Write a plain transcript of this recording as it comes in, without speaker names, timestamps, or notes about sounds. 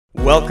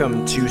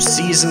Welcome to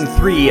Season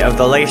 3 of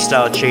The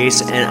Lifestyle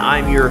Chase, and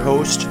I'm your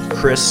host,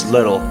 Chris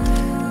Little.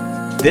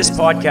 This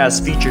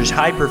podcast features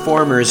high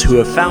performers who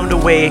have found a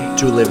way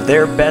to live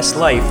their best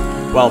life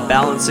while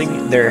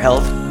balancing their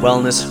health,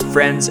 wellness,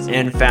 friends,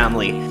 and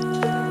family.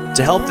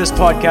 To help this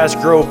podcast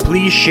grow,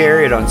 please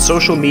share it on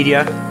social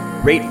media,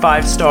 rate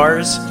 5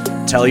 stars,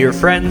 tell your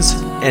friends,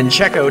 and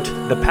check out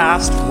the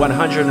past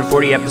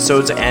 140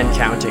 episodes and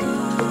counting.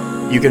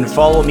 You can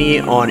follow me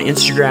on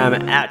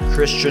Instagram at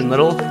Christian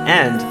Little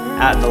and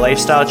at The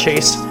Lifestyle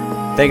Chase.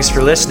 Thanks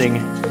for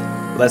listening.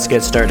 Let's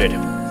get started.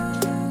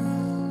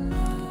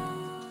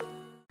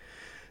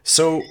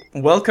 So,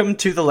 welcome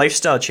to The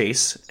Lifestyle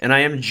Chase, and I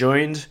am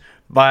joined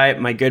by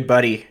my good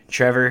buddy,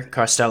 Trevor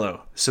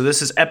Costello. So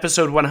this is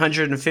episode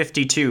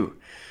 152.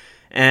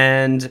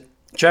 And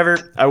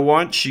Trevor, I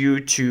want you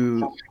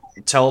to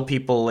tell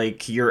people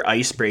like your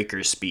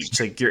icebreaker speech,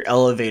 like your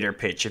elevator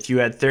pitch. If you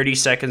had 30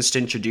 seconds to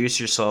introduce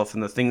yourself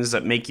and the things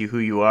that make you who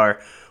you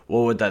are,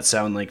 what would that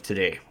sound like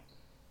today?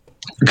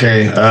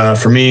 Okay.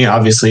 For me,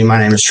 obviously, my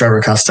name is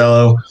Trevor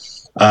Costello.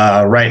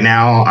 Right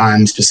now,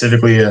 I'm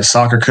specifically a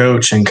soccer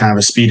coach and kind of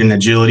a speed and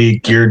agility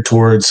geared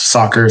towards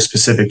soccer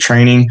specific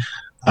training.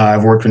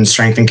 I've worked in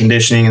strength and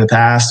conditioning in the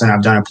past, and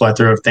I've done a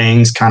plethora of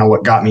things. Kind of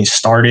what got me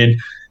started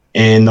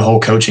in the whole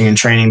coaching and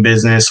training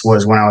business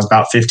was when I was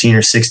about 15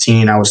 or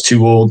 16. I was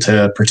too old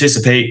to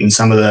participate in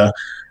some of the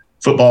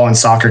football and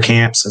soccer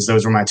camps, as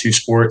those were my two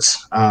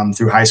sports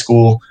through high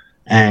school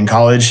and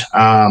college.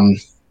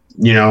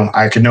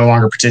 I could no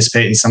longer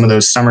participate in some of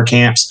those summer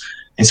camps.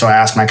 And so I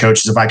asked my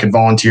coaches if I could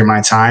volunteer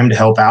my time to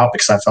help out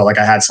because I felt like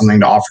I had something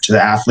to offer to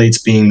the athletes,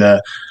 being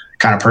the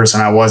kind of person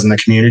I was in the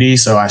community.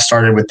 So I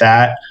started with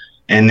that.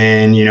 And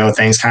then,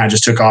 things kind of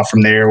just took off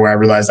from there where I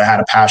realized I had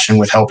a passion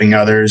with helping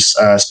others,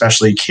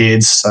 especially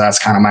kids. So that's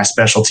kind of my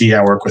specialty.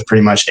 I work with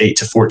pretty much 8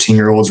 to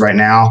 14-year-olds right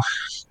now.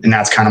 And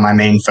that's kind of my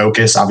main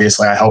focus.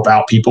 Obviously, I help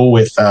out people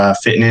with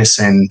fitness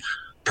and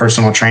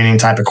personal training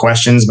type of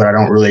questions, but I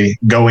don't really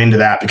go into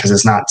that because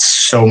it's not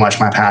so much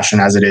my passion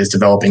as it is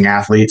developing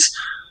athletes.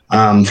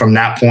 From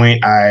that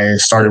point, I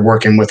started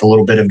working with a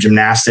little bit of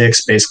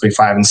gymnastics, basically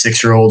 5 and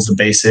 6-year-olds, the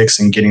basics,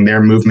 and getting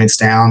their movements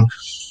down.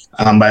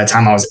 By the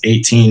time I was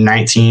 18,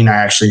 19, I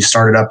actually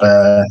started up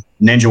a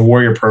Ninja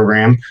Warrior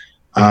program,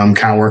 kind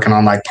of working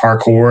on like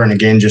parkour and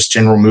again, just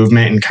general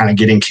movement and kind of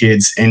getting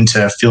kids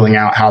into feeling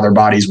out how their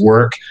bodies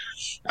work.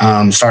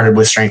 Started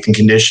with strength and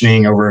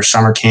conditioning over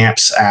summer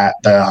camps at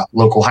the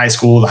local high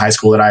school, the high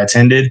school that I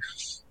attended.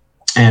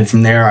 And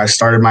from there, I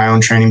started my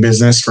own training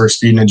business for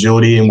speed and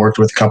agility and worked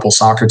with a couple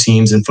soccer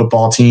teams and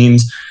football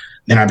teams.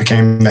 Then I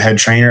became the head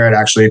trainer at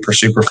actually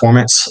Pursue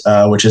Performance,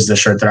 which is the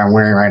shirt that I'm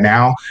wearing right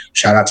now.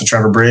 Shout out to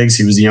Trevor Briggs.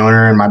 He was the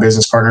owner and my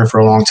business partner for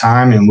a long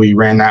time. And we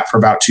ran that for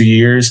about 2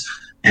 years.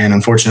 And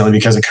unfortunately,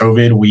 because of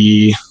COVID,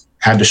 we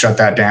had to shut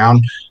that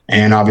down.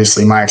 And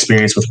obviously my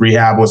experience with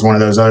rehab was one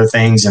of those other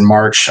things. In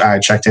March, I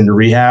checked into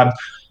rehab.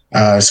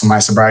 So my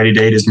sobriety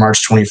date is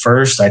March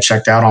 21st. I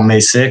checked out on May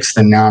 6th.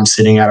 And now I'm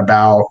sitting at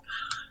about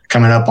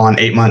coming up on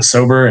 8 months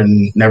sober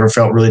and never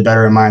felt really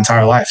better in my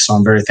entire life. So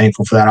I'm very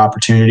thankful for that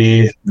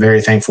opportunity,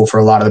 very thankful for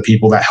a lot of the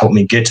people that helped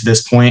me get to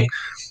this point.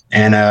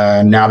 And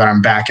now that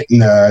I'm back in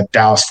the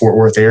Dallas-Fort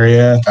Worth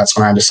area, that's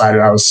when I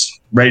decided I was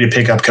ready to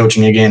pick up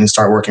coaching again and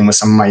start working with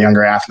some of my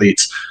younger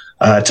athletes.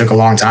 It took a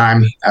long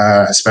time,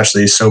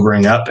 especially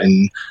sobering up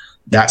in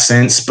that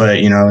sense. But,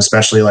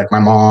 especially like my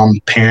mom,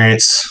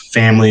 parents,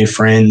 family,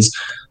 friends,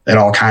 that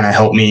all kind of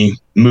helped me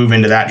move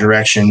into that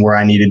direction where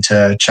I needed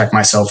to check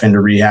myself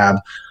into rehab.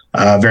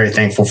 Very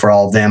thankful for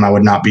all of them. I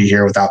would not be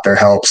here without their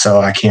help.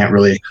 So I can't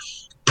really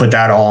put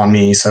that all on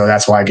me. So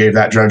that's why I gave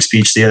that drug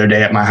speech the other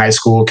day at my high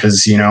school,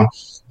 because,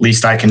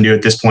 least I can do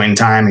at this point in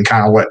time and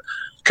kind of what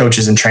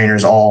coaches and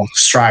trainers all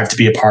strive to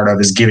be a part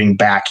of is giving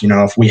back.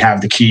 If we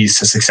have the keys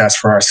to success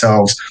for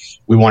ourselves,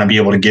 we want to be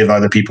able to give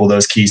other people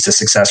those keys to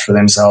success for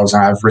themselves.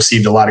 And I've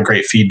received a lot of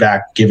great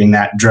feedback giving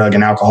that drug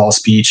and alcohol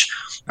speech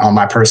on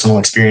my personal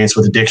experience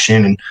with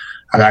addiction. And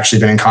I've actually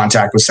been in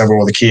contact with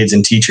several of the kids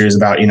and teachers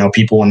about,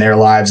 people in their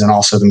lives and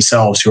also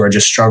themselves who are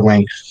just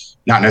struggling,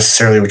 not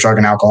necessarily with drug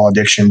and alcohol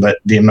addiction, but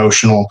the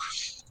emotional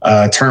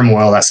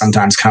turmoil that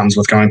sometimes comes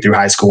with going through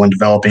high school and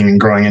developing and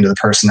growing into the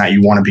person that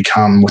you want to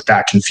become, with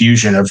that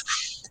confusion of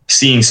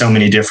seeing so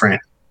many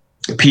different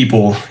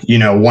people,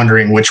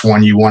 wondering which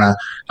one you want to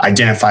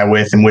identify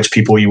with and which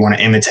people you want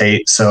to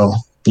imitate. So,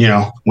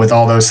 with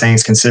all those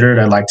things considered,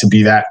 I'd like to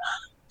be that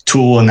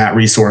tool and that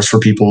resource for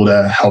people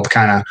to help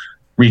kind of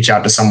reach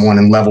out to someone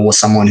and level with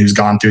someone who's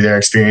gone through their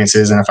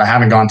experiences. And if I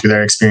haven't gone through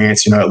their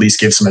experience, at least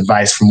give some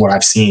advice from what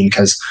I've seen,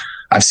 because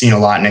I've seen a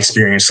lot and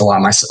experienced a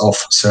lot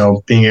myself.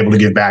 So being able to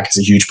give back is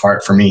a huge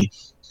part for me.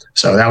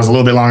 So that was a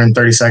little bit longer than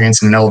 30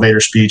 seconds in an elevator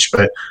speech,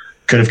 but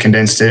could have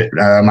condensed it.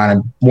 I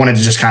wanted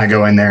to just kind of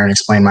go in there and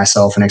explain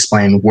myself and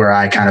explain where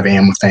I kind of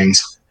am with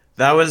things.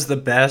 That was the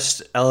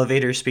best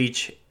elevator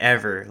speech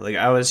ever. Like,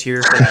 I was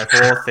here for that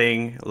whole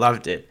thing.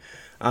 Loved it.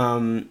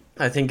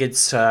 I think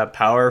it's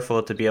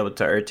powerful to be able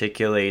to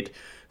articulate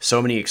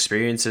so many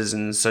experiences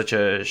in such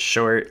a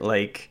short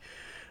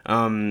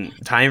time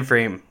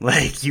frame.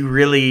 Like, you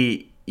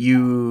really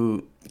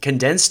you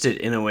condensed it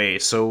in a way.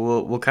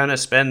 So we'll kind of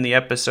spend the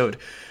episode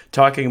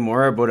talking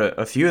more about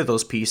a few of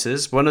those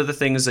pieces. One of the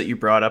things that you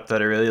brought up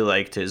that I really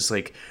liked is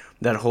like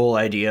that whole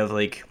idea of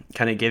like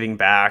kind of giving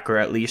back, or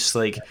at least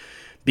like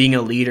being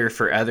a leader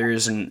for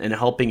others and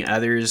helping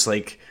others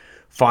like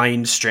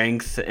find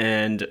strength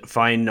and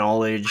find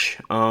knowledge.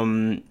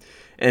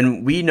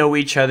 And we know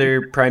each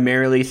other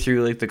primarily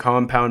through like the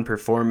Compound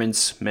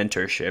Performance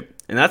mentorship.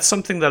 And that's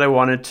something that I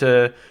wanted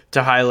to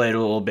highlight a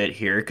little bit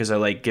here, because I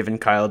like giving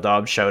Kyle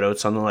Dobbs shout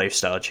outs on the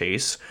Lifestyle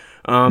Chase.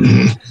 How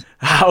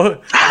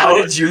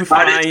did you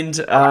find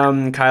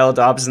Kyle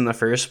Dobbs in the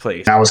first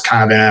place? I was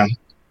kind of in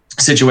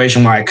a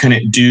situation where I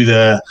couldn't do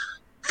the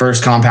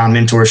first Compound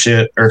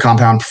mentorship or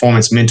Compound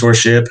Performance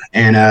mentorship.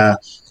 And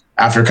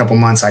after a couple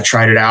months, I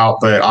tried it out.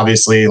 But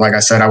obviously, like I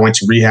said, I went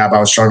to rehab. I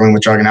was struggling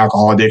with drug and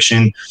alcohol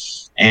addiction.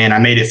 And I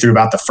made it through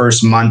about the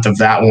first month of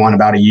that one,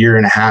 about a year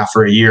and a half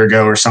or a year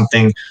ago or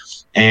something.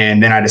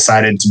 And then I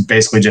decided to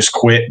basically just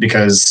quit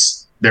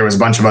because there was a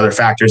bunch of other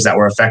factors that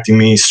were affecting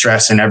me,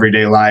 stress in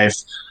everyday life,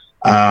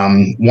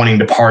 wanting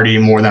to party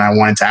more than I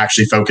wanted to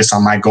actually focus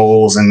on my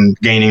goals and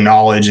gaining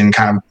knowledge and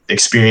kind of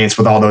experience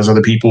with all those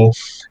other people.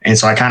 And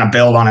so I kind of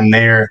bailed on him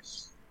there.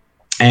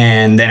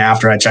 And then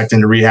after I checked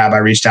into rehab, I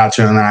reached out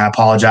to him and I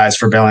apologized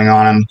for bailing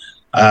on him,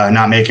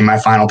 not making my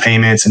final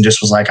payments, and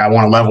just was like, I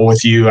want to level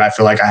with you. I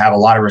feel like I have a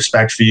lot of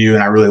respect for you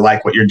and I really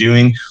like what you're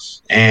doing.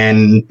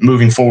 And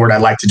moving forward,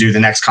 I'd like to do the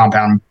next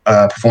Compound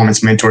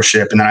Performance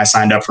mentorship. And then I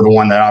signed up for the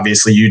one that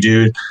obviously you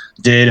did.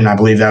 And I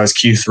believe that was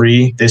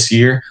Q3 this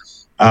year.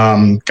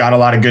 Got a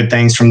lot of good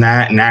things from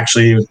that. And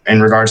actually,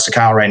 in regards to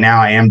Kyle right now,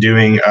 I am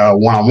doing a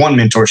one-on-one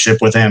mentorship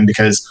with him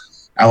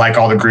because I like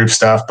all the group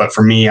stuff. But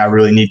for me, I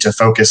really need to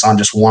focus on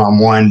just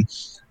one-on-one.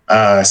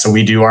 So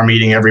we do our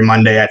meeting every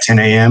Monday at 10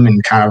 a.m.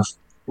 and kind of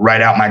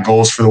write out my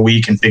goals for the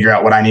week and figure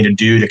out what I need to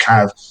do to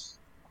kind of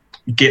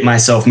get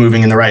myself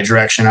moving in the right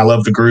direction. I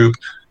love the group.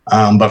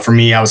 But for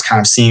me, I was kind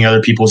of seeing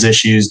other people's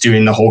issues,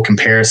 doing the whole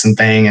comparison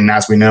thing. And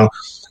as we know,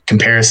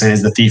 comparison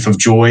is the thief of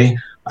joy.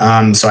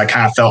 So I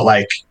kind of felt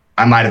like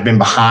I might have been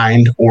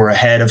behind or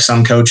ahead of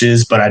some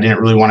coaches, but I didn't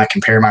really want to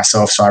compare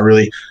myself. So I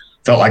really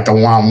felt like the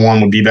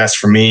one-on-one would be best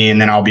for me. And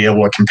then I'll be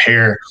able to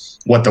compare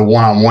what the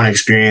one-on-one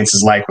experience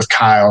is like with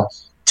Kyle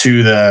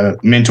to the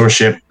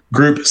mentorship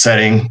group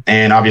setting.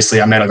 And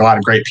obviously I met a lot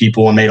of great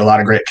people and made a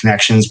lot of great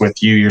connections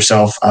with you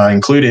yourself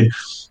included.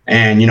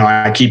 And,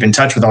 I keep in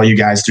touch with all you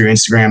guys through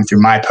Instagram,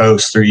 through my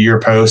posts, through your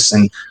posts.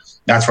 And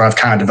that's where I've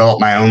kind of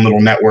developed my own little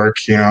network,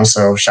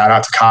 so shout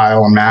out to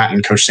Kyle and Matt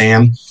and Coach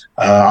Sam.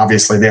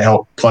 Obviously they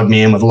help plug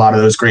me in with a lot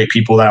of those great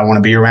people that I want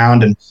to be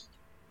around. And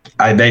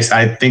I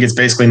think it's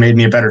basically made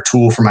me a better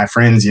tool for my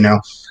friends.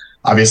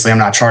 Obviously I'm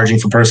not charging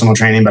for personal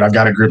training, but I've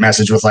got a group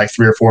message with like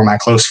 3 or 4 of my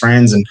close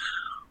friends. And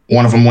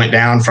one of them went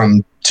down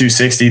from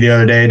 260 the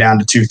other day down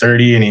to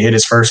 230, and he hit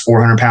his first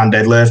 400-pound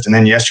deadlift. And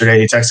then yesterday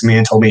he texted me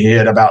and told me he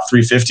hit about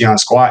 350 on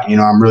squat.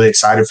 I'm really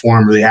excited for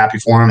him, really happy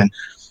for him, and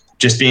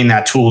just being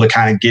that tool to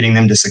kind of getting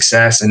them to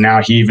success. And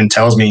now he even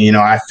tells me,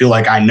 I feel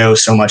like I know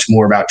so much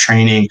more about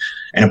training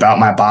and about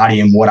my body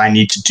and what I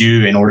need to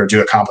do in order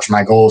to accomplish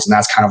my goals. And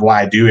that's kind of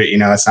why I do it.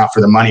 It's not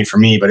for the money for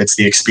me, but it's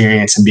the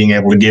experience and being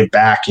able to give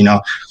back.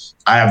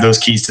 I have those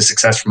keys to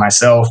success for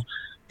myself.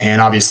 And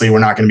obviously we're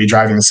not going to be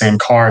driving the same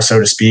car, so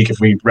to speak,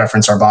 if we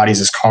reference our bodies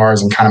as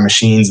cars and kind of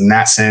machines in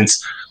that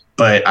sense.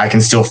 But I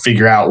can still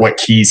figure out what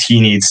keys he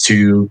needs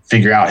to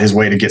figure out his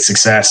way to get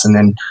success. And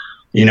then,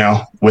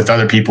 with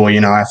other people,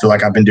 I feel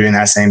like I've been doing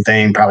that same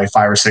thing, probably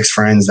 5 or 6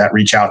 friends that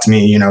reach out to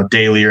me,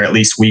 daily or at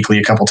least weekly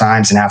a couple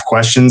times and have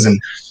questions.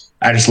 And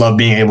I just love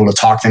being able to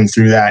talk them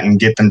through that and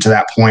get them to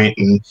that point.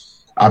 And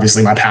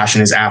obviously my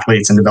passion is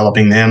athletes and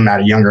developing them at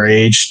a younger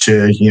age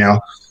to,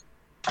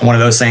 one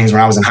of those things.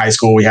 When I was in high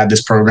school, we had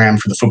this program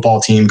for the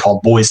football team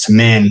called Boys to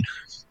Men,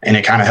 and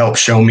it kind of helped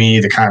show me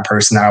the kind of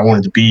person that I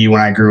wanted to be when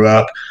I grew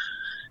up.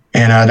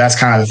 And that's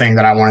kind of the thing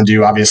that I want to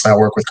do. Obviously, I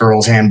work with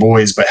girls and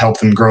boys, but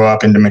help them grow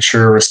up into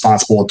mature,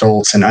 responsible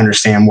adults and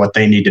understand what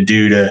they need to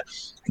do to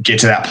get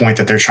to that point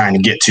that they're trying to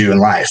get to in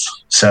life.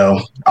 So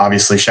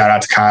obviously, shout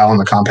out to Kyle and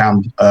the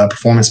Compound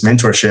Performance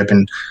mentorship,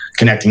 and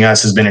connecting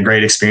us has been a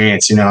great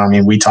experience.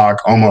 We talk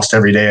almost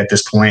every day at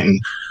this point,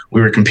 and we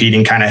were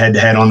competing kind of head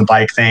to head on the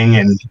bike thing.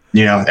 And,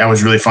 that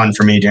was really fun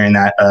for me during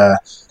that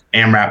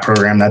AMRAP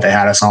program that they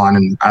had us on.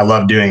 And I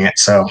love doing it.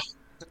 So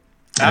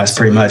that's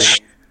pretty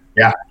much,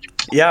 yeah.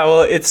 Yeah.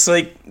 Well, it's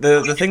like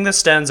the thing that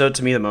stands out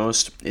to me the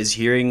most is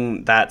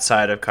hearing that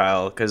side of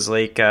Kyle. 'Cause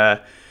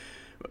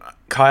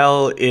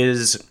Kyle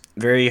is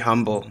very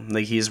humble.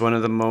 Like he's one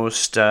of the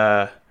most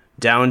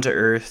down to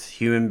earth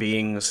human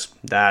beings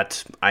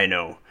that I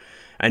know.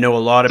 I know a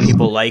lot of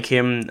people like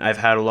him. I've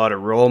had a lot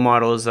of role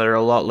models that are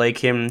a lot like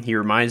him. He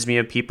reminds me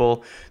of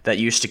people that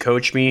used to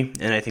coach me,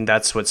 and I think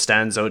that's what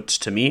stands out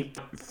to me.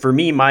 For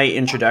me, my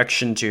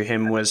introduction to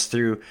him was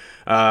through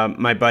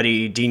my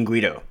buddy Dean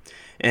Guido.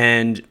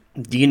 And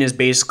Dean is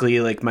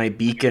basically like my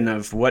beacon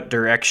of what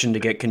direction to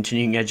get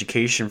continuing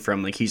education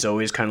from. Like he's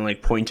always kind of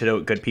like pointed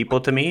out good people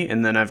to me,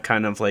 and then I've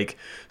kind of like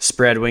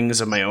spread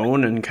wings of my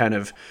own and kind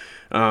of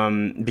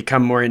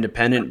become more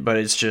independent, but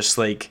it's just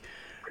like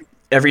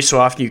every so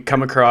often you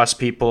come across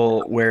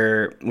people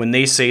where when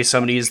they say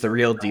somebody is the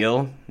real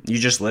deal, you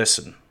just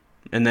listen.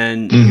 And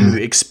then you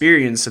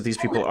experience that these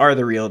people are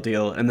the real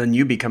deal, and then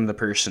you become the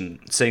person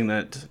saying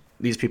that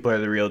these people are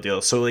the real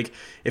deal. So like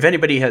if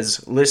anybody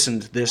has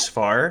listened this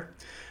far,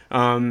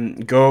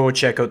 go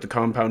check out the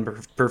Compound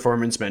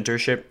Performance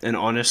Mentorship. And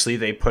honestly,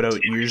 they put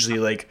out usually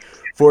like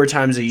 4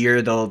 times a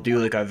year, they'll do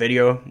like a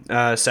video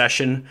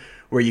session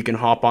where you can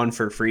hop on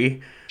for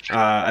free.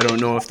 I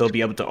don't know if they'll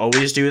be able to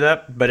always do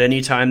that, but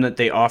anytime that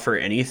they offer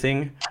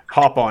anything,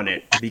 hop on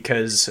it,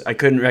 because I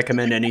couldn't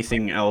recommend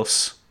anything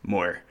else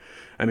more.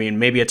 I mean,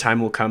 maybe a time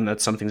will come that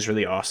something's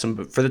really awesome,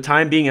 but for the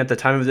time being, at the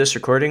time of this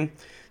recording,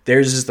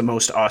 theirs is the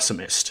most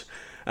awesomest.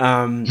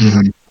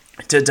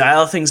 To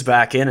dial things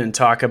back in and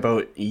talk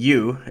about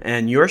you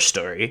and your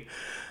story,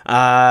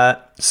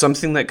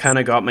 something that kind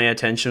of got my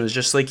attention was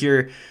just like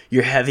your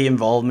heavy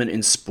involvement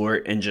in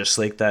sport, and just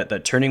like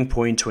that turning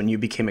point when you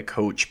became a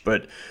coach.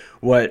 But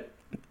what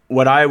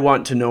I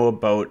want to know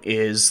about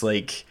is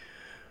like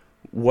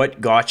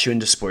what got you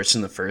into sports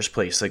in the first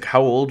place. Like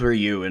how old were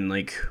you, and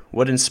like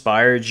what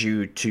inspired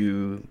you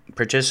to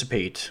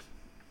participate?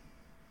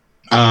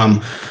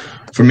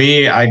 For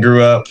me, I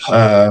grew up,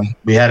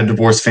 we had a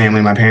divorced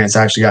family. My parents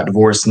actually got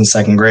divorced in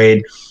 2nd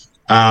grade.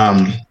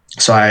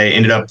 So I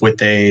ended up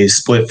with a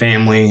split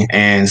family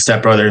and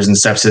stepbrothers and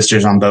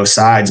stepsisters on both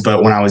sides.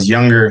 But when I was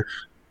younger,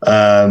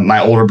 my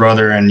older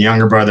brother and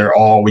younger brother,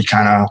 we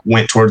kind of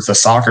went towards the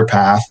soccer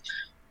path.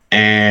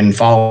 And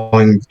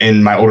following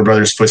in my older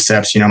brother's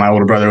footsteps, my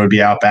older brother would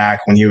be out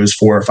back when he was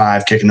 4 or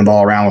 5 kicking the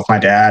ball around with my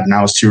dad, and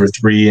I was 2 or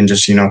 3, and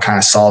just, kind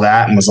of saw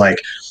that and was like,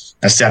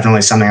 that's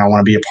definitely something I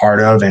want to be a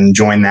part of and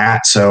join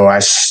that. So I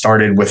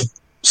started with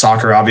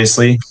soccer,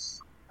 obviously.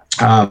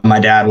 My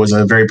dad was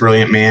a very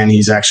brilliant man.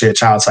 He's actually a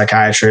child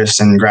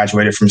psychiatrist and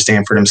graduated from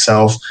Stanford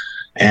himself.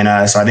 And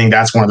so I think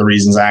that's one of the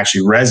reasons I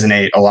actually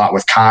resonate a lot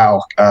with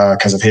Kyle,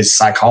 because of his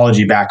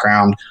psychology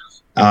background.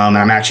 And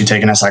I'm actually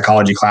taking a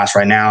psychology class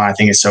right now. I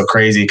think it's so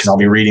crazy because I'll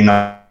be reading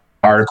the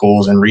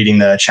articles and reading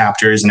the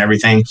chapters and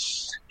everything.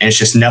 And it's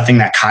just nothing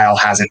that Kyle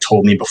hasn't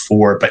told me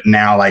before. But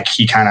now, like,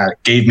 he kind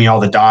of gave me all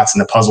the dots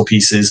and the puzzle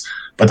pieces,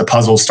 but the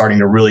puzzle's starting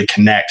to really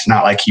connect.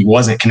 Not like he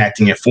wasn't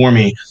connecting it for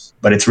me,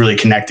 but it's really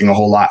connecting a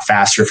whole lot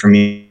faster for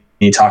me,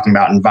 talking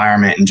about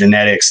environment and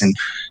genetics and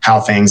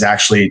how things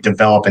actually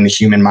develop in the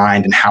human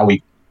mind and how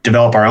we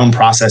develop our own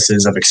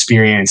processes of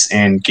experience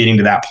and getting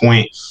to that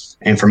point.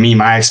 And for me,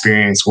 my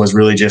experience was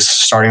really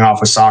just starting off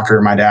with soccer.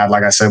 My dad,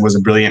 like I said, was a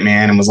brilliant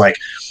man and was like,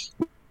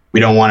 we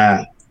don't want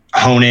to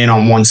hone in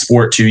on one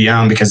sport too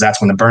young, because that's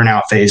when the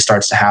burnout phase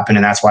starts to happen.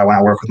 And that's why when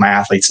I work with my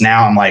athletes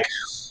now, I'm like,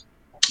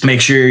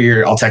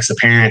 I'll text the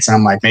parents and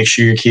I'm like, make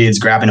sure your kid's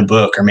grabbing a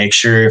book, or make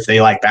sure if they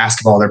like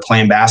basketball, they're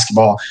playing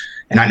basketball.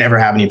 And I never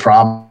have any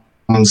problems.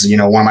 One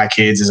of my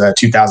kids is a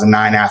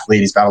 2009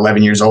 athlete. He's about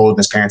 11 years old. And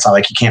his parents are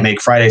like, he can't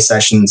make Friday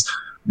sessions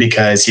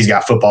because he's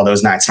got football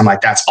those nights. I'm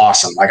like, that's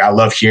awesome. Like, I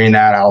love hearing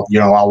that.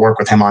 I'll work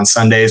with him on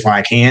Sundays when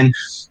I can.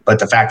 But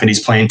the fact that he's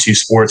playing 2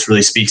 sports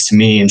really speaks to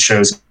me and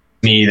shows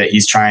me that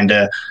he's trying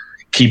to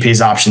keep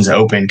his options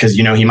open, because,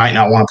 he might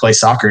not want to play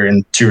soccer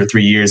in 2 or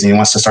 3 years and he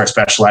wants to start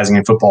specializing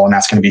in football, and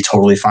that's going to be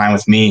totally fine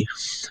with me.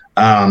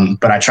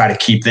 But I try to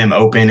keep them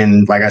open.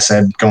 And like I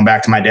said, going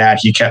back to my dad,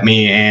 he kept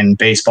me in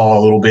baseball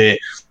a little bit,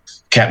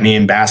 kept me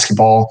in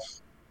basketball.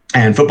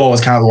 And football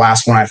was kind of the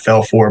last one I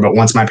fell for. But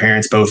once my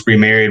parents both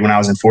remarried when I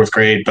was in 4th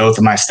grade, both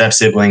of my step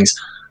siblings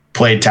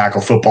played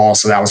tackle football.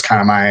 So that was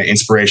kind of my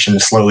inspiration to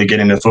slowly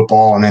get into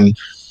football. And then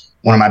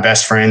one of my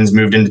best friends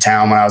moved into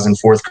town when I was in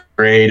 4th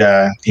grade.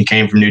 He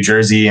came from New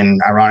Jersey.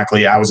 And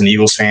ironically, I was an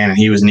Eagles fan and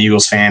he was an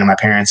Eagles fan. And my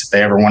parents, if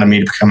they ever wanted me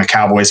to become a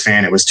Cowboys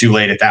fan, it was too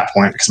late at that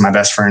point, because my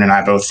best friend and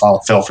I both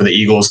fell for the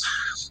Eagles.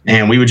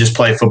 And we would just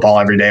play football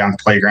every day on the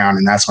playground.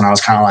 And that's when I was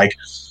kind of like,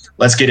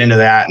 let's get into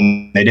that.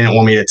 And they didn't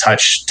want me to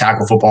touch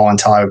tackle football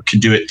until I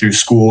could do it through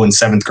school in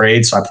 7th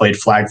grade. So I played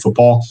flag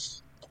football.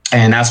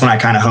 And that's when I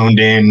kind of honed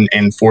in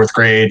 4th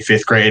grade.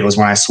 5th grade was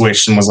when I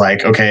switched and was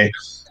like, okay,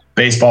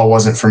 baseball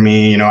wasn't for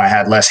me. I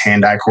had less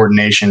hand-eye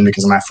coordination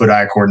because of my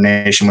foot-eye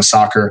coordination with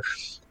soccer.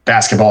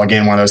 Basketball,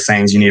 again, one of those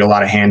things, you need a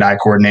lot of hand-eye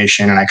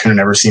coordination, and I couldn't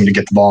ever seem to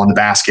get the ball in the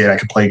basket. I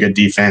could play good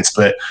defense,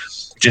 but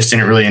just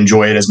didn't really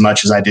enjoy it as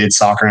much as I did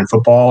soccer and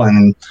football.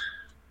 And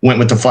went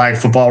with the flag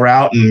football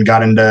route and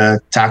got into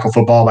tackle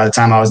football by the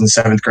time I was in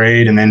 7th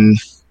grade, and then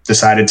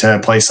decided to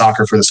play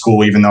soccer for the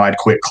school, even though I'd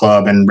quit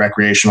club and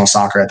recreational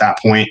soccer at that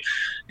point,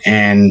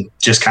 and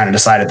just kind of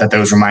decided that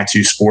those were my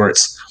 2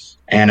 sports.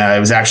 And it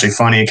was actually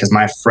funny because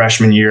my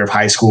freshman year of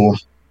high school,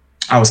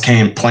 I was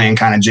playing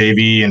kind of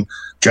JV and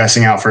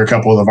dressing out for a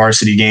couple of the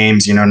varsity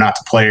games, not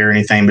to play or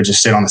anything, but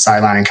just sit on the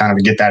sideline and kind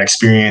of get that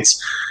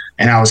experience.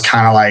 And I was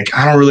kind of like,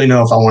 I don't really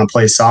know if I want to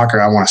play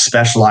soccer. I want to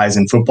specialize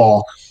in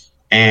football.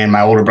 And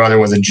my older brother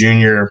was a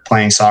junior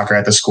playing soccer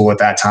at the school at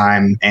that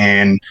time.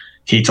 And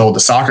he told the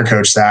soccer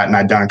coach that, and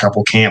I'd done a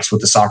couple camps with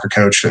the soccer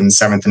coach in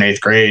 7th and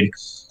 8th grade.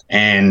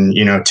 And,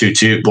 toot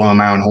toot, blowing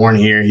my own horn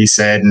here, he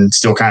said, and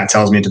still kind of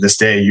tells me to this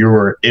day, you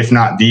were, if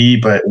not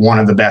but one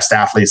of the best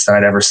athletes that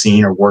I'd ever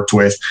seen or worked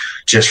with,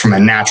 just from a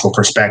natural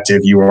perspective.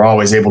 You were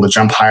always able to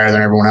jump higher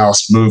than everyone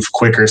else, move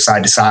quicker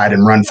side to side,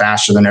 and run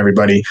faster than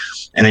everybody.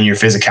 And then your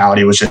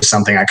physicality was just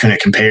something I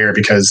couldn't compare,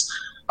 because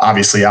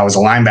obviously I was a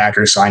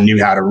linebacker, so I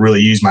knew how to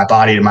really use my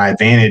body to my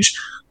advantage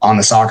on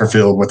the soccer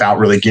field without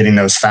really getting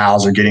those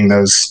fouls or getting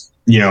those,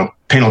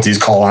 penalties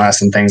called on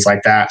us and things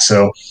like that.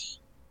 So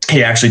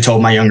he actually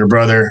told my older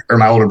brother,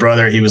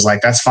 he was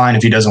like, that's fine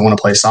if he doesn't want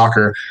to play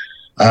soccer.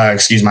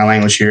 Excuse my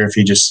language here. If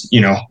he just,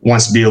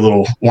 wants to be a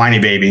little whiny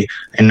baby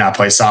and not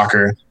play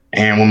soccer.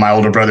 And when my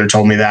older brother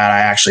told me that, I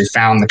actually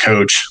found the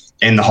coach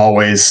in the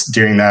hallways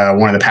during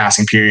one of the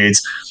passing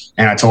periods.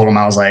 And I told him,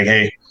 I was like,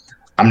 hey,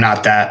 I'm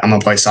not that. I'm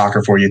going to play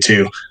soccer for you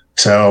too.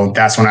 So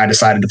that's when I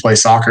decided to play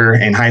soccer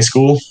in high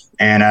school.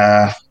 And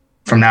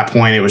from that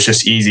point, it was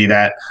just easy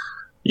that,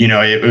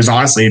 it was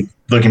honestly,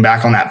 looking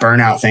back on that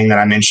burnout thing that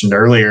I mentioned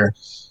earlier,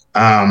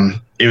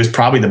 it was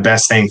probably the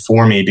best thing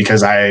for me,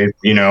 because I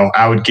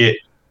would get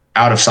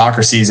out of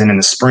soccer season in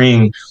the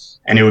spring,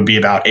 and it would be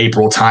about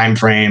April time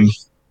frame,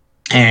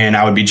 and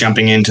I would be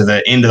jumping into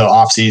the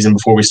off season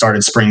before we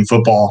started spring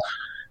football,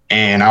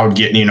 and I would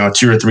get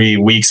 2 or 3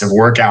 weeks of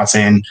workouts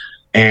in,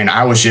 and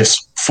I was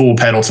just full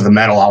pedal to the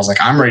metal. I was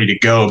like, I'm ready to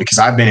go, because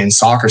I've been in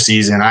soccer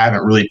season. I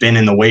haven't really been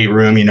in the weight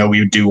room. We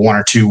would do 1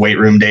 or 2 weight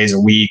room days a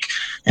week,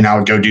 and I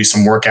would go do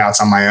some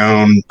workouts on my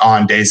own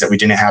on days that we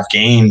didn't have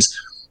games.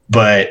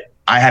 But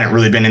I hadn't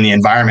really been in the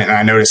environment, and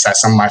I noticed that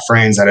some of my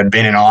friends that had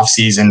been in off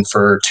season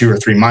for 2 or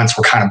 3 months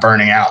were kind of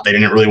burning out. They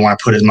didn't really want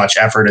to put as much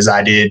effort as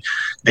I did.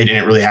 They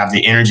didn't really have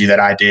the energy that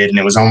I did. And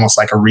it was almost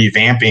like a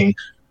revamping,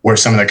 where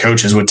some of the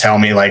coaches would tell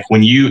me, like,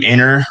 when you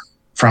enter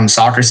from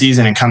soccer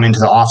season and come into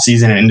the off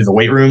season and into the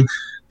weight room,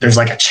 there's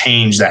like a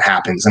change that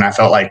happens. And I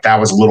felt like that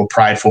was a little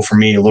prideful for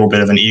me, a little bit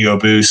of an ego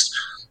boost.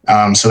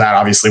 So that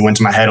obviously went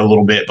to my head a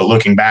little bit, but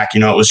looking back, it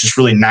was just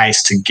really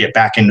nice to get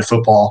back into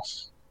football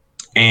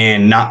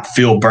and not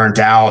feel burnt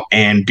out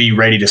and be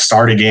ready to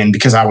start again,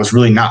 because I was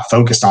really not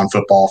focused on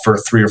football for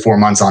 3 or 4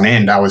 months on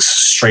end. I was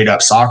straight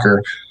up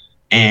soccer.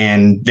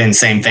 And then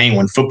same thing,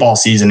 when football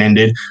season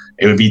ended,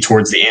 it would be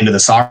towards the end of the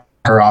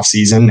soccer off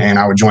season, and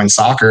I would join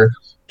soccer,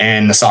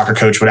 and the soccer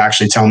coach would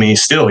actually tell me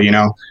still,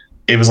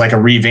 it was like a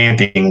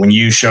revamping when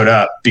you showed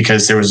up,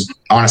 because there was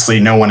honestly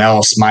no one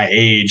else my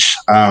age.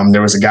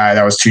 There was a guy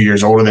that was 2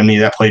 years older than me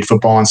that played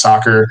football and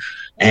soccer,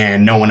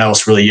 and no one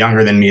else really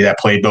younger than me that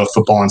played both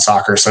football and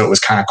soccer. So it was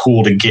kind of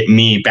cool to get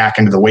me back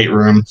into the weight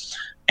room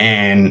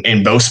and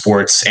in both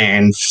sports,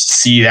 and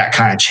see that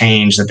kind of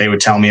change that they would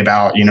tell me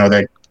about,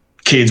 that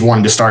kids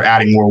wanted to start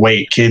adding more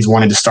weight. Kids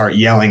wanted to start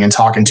yelling and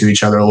talking to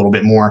each other a little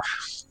bit more.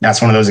 That's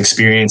one of those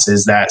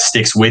experiences that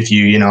sticks with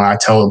you. I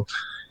tell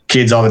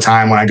kids all the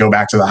time when I go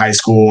back to the high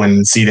school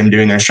and see them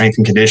doing their strength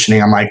and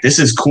conditioning, I'm like, this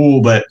is cool,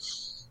 but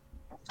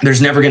there's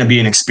never going to be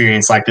an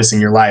experience like this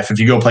in your life. If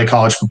you go play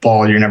college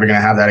football, you're never going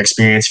to have that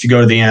experience. If you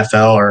go to the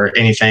NFL or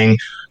anything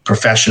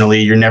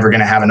professionally, you're never going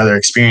to have another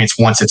experience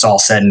once it's all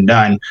said and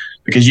done,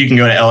 because you can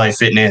go to LA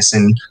Fitness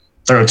and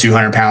throw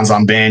 200 pounds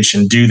on bench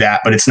and do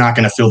that, but it's not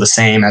going to feel the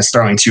same as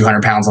throwing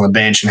 200 pounds on the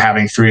bench and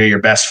having 3 of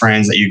your best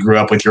friends that you grew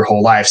up with your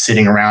whole life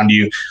sitting around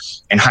you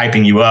and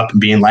hyping you up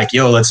and being like,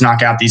 yo, let's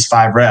knock out these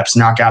 5 reps,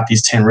 knock out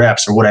these 10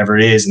 reps or whatever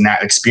it is. And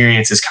that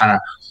experience is kind of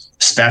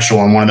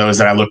special, and one of those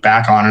that I look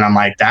back on and I'm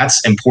like,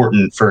 that's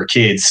important for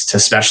kids to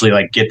especially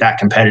like get that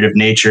competitive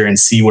nature and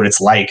see what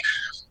it's like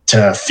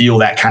to feel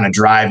that kind of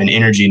drive and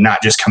energy,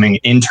 not just coming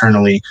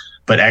internally,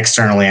 but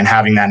externally, and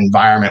having that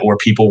environment where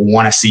people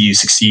want to see you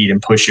succeed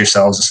and push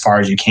yourselves as far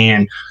as you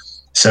can.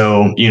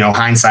 So,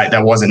 hindsight,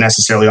 that wasn't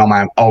necessarily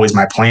always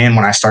my plan.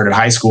 When I started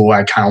high school,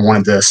 I kind of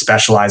wanted to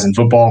specialize in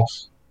football,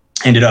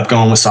 ended up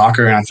going with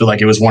soccer. And I feel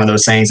like it was one of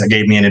those things that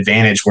gave me an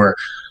advantage, where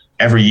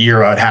every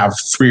year I'd have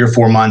 3 or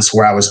 4 months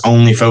where I was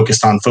only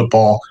focused on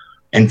football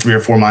and 3 or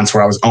 4 months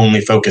where I was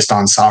only focused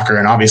on soccer.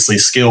 And obviously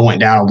skill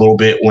went down a little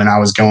bit when I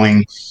was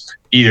going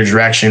either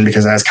direction,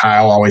 because as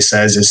Kyle always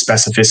says, is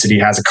specificity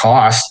has a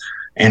cost.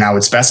 And I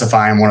would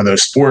specify in one of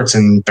those sports,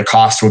 and the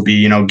cost would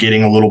be,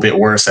 getting a little bit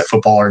worse at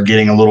football or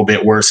getting a little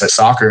bit worse at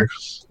soccer.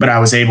 But I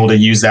was able to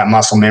use that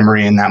muscle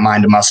memory and that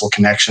mind to muscle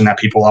connection that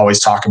people always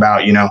talk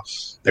about.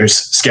 There's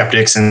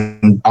skeptics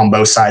on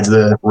both sides of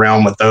the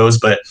realm with those,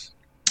 but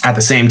at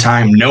the same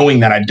time, knowing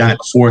that I'd done it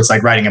before, it's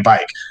like riding a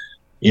bike.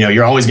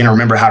 You're always going to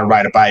remember how to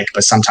ride a bike,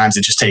 but sometimes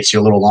it just takes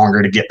you a little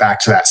longer to get back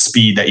to that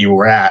speed that you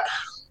were at.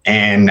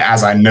 And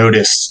as I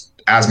noticed,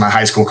 as my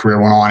high school career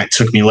went on, it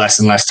took me less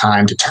and less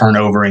time to turn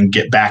over and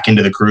get back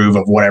into the groove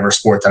of whatever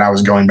sport that I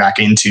was going back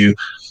into.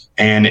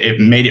 And it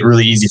made it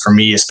really easy for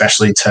me,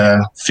 especially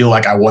to feel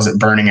like I wasn't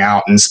burning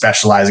out and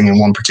specializing in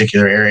one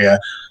particular area.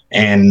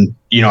 And,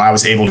 I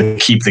was able to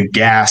keep the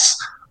gas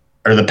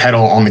or the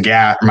pedal on the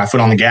gas, or my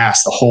foot on the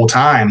gas, the whole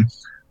time,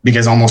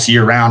 because almost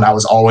year round, I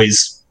was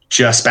always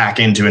just back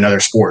into another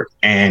sport,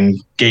 and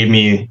gave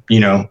me,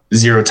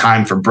 zero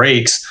time for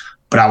breaks.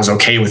 But I was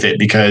okay with it,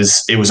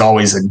 because it was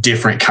always a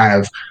different kind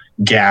of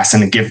gas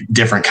and a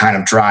different kind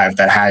of drive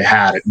that I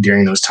had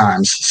during those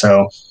times.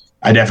 So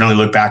I definitely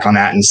look back on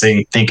that and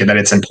think that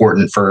it's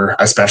important for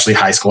especially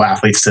high school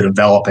athletes to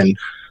develop in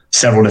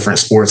several different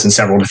sports in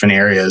several different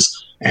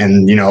areas.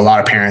 And, a lot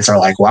of parents are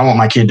like, well, I want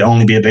my kid to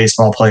only be a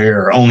baseball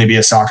player or only be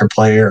a soccer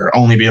player or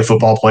only be a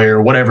football player,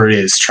 or whatever it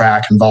is,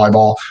 track and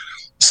volleyball,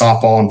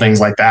 softball and things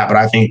like that. But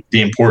I think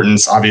the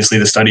importance, obviously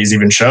the studies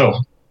even show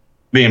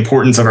the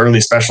importance of early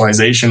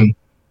specialization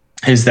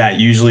is that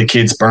usually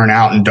kids burn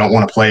out and don't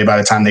want to play by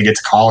the time they get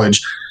to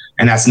college.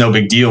 And that's no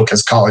big deal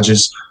because college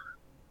is,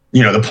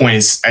 the point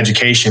is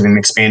education and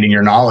expanding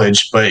your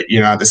knowledge. But,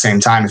 at the same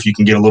time, if you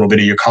can get a little bit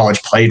of your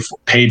college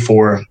paid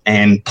for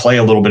and play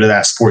a little bit of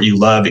that sport you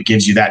love, it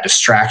gives you that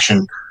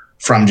distraction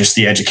from just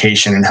the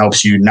education and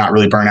helps you not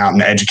really burn out in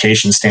the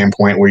education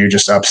standpoint where you're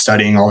just up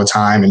studying all the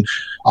time and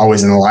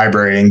always in the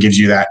library, and gives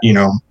you that,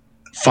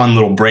 fun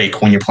little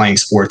break when you're playing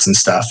sports and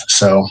stuff.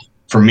 So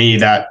for me,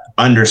 that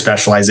under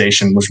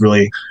specialization was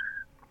really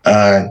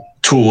a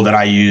tool that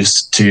I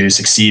used to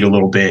succeed a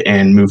little bit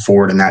and move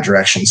forward in that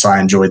direction. So I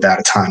enjoyed that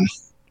a ton.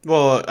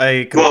 Well,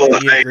 I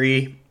completely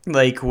agree.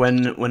 Like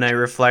when I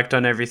reflect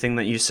on everything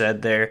that you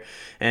said there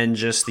and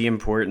just the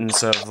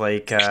importance of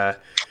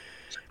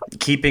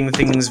keeping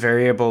things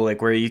variable,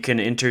 like where you can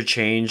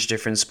interchange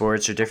different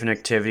sports or different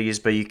activities,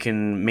 but you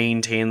can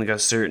maintain like a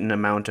certain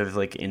amount of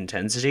like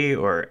intensity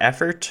or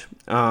effort.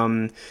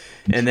 And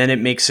then it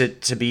makes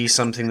it to be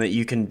something that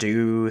you can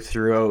do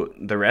throughout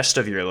the rest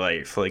of your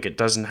life. Like it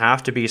doesn't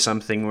have to be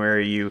something where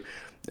you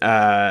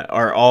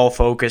are all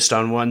focused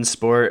on one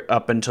sport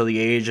up until the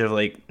age of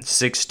like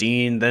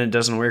 16, then it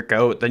doesn't work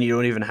out, then you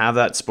don't even have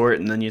that sport,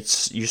 and then you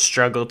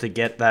struggle to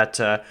get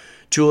that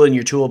tool in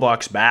your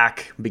toolbox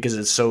back because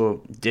it's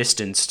so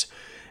distanced.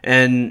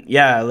 And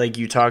yeah, like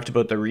you talked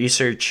about the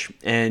research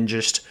and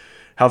just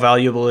how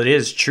valuable it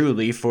is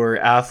truly for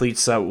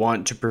athletes that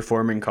want to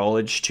perform in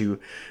college to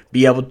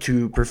be able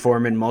to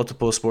perform in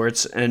multiple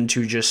sports, and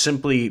to just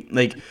simply,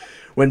 like,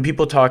 when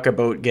people talk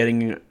about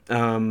getting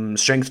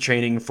strength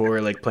training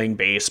for like playing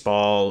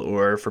baseball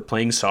or for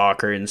playing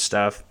soccer and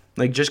stuff,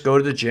 like just go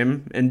to the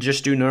gym and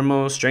just do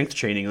normal strength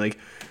training. Like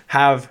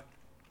have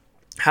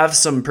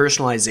some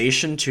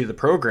personalization to the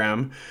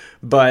program,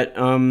 but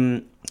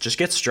just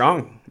get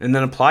strong and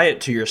then apply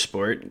it to your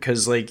sport,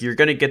 because like you're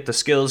going to get the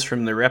skills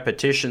from the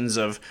repetitions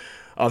of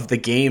the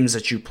games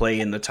that you play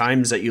and the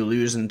times that you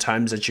lose and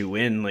times that you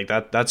win. Like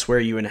that's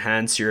where you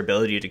enhance your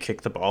ability to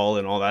kick the ball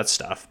and all that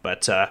stuff.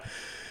 But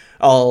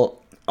I'll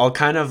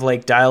kind of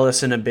like dial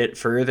us in a bit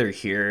further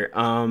here.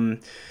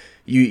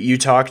 You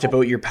talked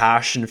about your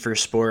passion for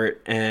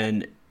sport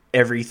and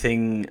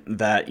everything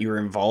that you're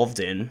involved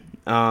in.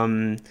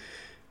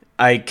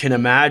 I can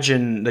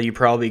imagine that you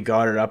probably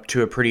got it up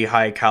to a pretty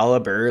high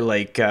caliber.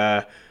 Like,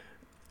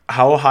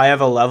 how high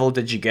of a level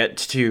did you get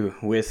to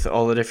with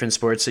all the different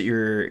sports that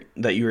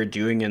you were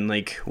doing, and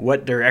like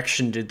what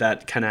direction did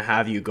that kind of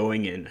have you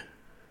going in?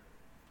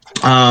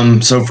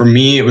 So for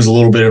me, it was a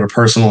little bit of a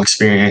personal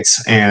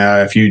experience.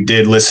 And if you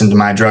did listen to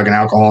my drug and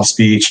alcohol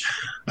speech,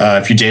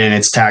 if you didn't,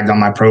 it's tagged on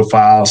my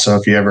profile. So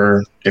if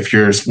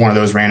you're one of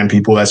those random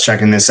people that's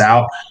checking this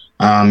out,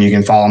 you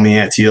can follow me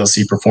at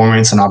TLC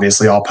Performance, and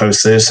obviously I'll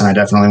post this, and I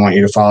definitely want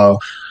you to follow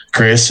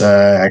Chris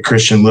at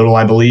Christian Little,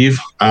 I believe.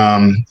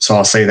 So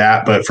I'll say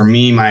that. But for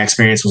me, my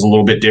experience was a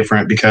little bit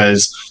different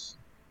because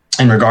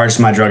in regards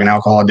to my drug and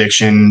alcohol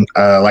addiction,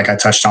 like I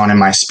touched on in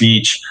my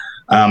speech,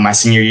 my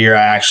senior year,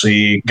 I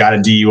actually got a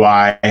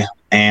DUI,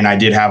 and I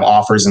did have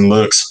offers and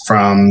looks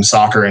from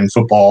soccer and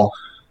football,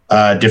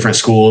 different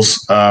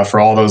schools for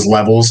all those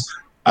levels.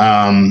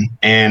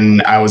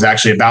 And I was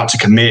actually about to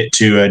commit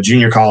to a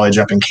junior college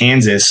up in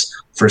Kansas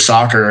for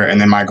soccer. And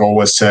then my goal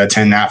was to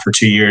attend that for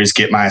 2 years,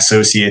 get my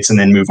associates, and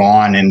then move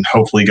on and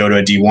hopefully go to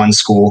a D1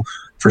 school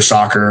for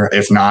soccer.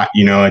 If not, a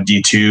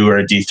D2 or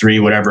a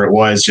D3, whatever it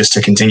was, just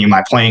to continue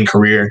my playing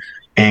career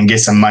and get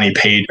some money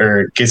paid,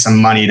 or get some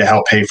money to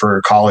help pay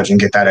for college and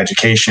get that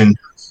education.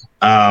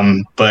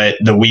 But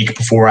the week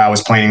before I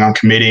was planning on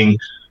committing,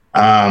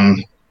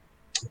 the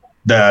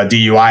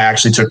DUI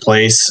actually took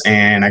place,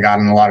 and I got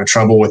in a lot of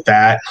trouble with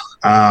that.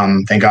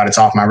 Thank God it's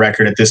off my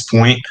record at this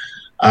point.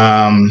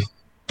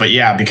 But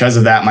yeah, because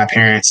of that, my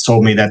parents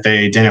told me that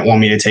they didn't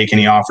want me to take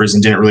any offers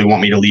and didn't really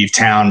want me to leave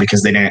town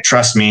because they didn't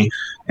trust me.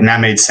 And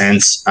that made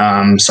sense.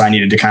 So I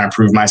needed to kind of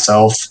prove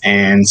myself.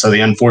 And so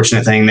the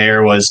unfortunate thing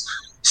there was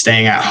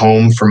staying at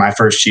home for my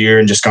first year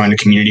and just going to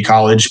community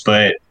college.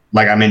 But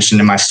like I mentioned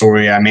in my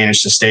story, I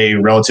managed to stay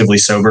relatively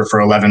sober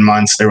for 11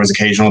 months. There was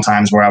occasional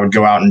times where I would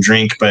go out and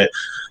drink, but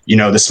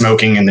the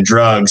smoking and the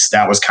drugs,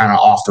 that was kind of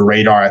off the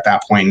radar at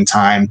that point in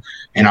time.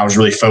 And I was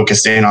really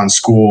focused in on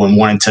school and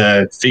wanted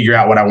to figure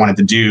out what I wanted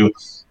to do.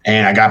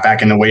 And I got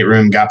back in the weight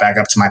room, got back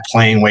up to my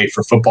playing weight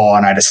for football.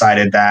 And I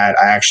decided that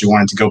I actually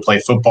wanted to go play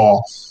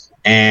football.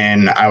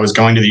 And I was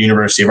going to the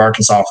University of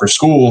Arkansas for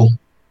school.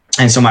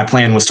 And so my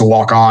plan was to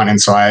walk on.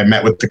 And so I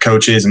met with the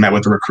coaches and met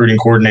with the recruiting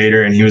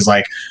coordinator. And he was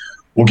like,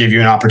 we'll give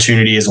you an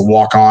opportunity as a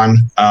walk-on,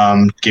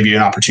 give you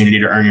an opportunity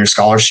to earn your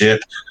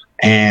scholarship.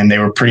 And they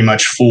were pretty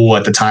much full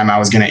at the time I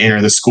was going to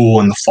enter the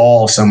school in the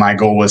fall. So my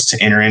goal was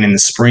to enter in the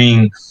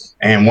spring.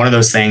 And one of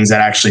those things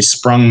that actually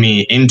sprung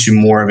me into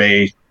more of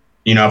a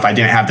if I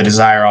didn't have the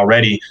desire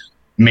already,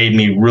 made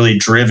me really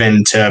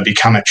driven to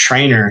become a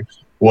trainer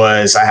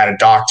was I had a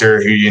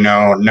doctor who,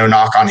 no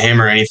knock on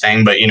him or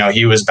anything, but,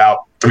 he was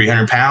about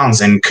 300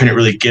 pounds and couldn't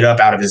really get up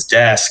out of his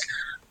desk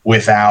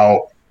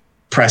without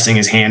pressing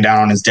his hand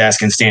down on his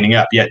desk and standing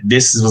up. Yet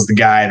this was the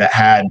guy that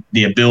had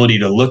the ability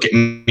to look at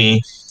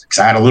me because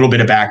I had a little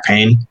bit of back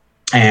pain,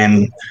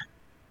 and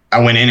I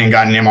went in and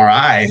got an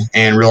MRI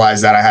and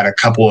realized that I had a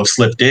couple of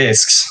slipped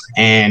discs,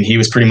 and he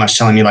was pretty much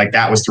telling me like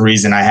that was the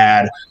reason I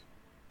had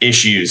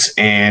issues.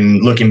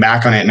 And looking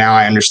back on it now,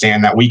 I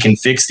understand that we can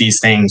fix these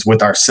things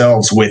with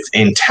ourselves with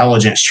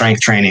intelligent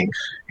strength training.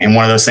 And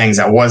one of those things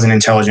that wasn't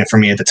intelligent for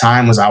me at the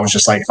time was I was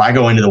just like, if I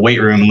go into the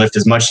weight room and lift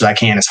as much as I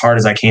can, as hard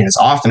as I can, as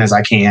often as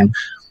I can,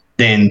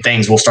 then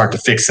things will start to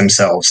fix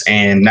themselves.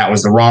 And that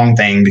was the wrong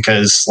thing,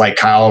 because like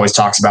Kyle always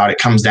talks about, it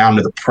comes down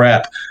to the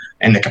prep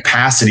and the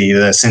capacity,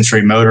 the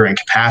sensory motor and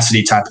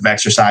capacity type of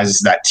exercises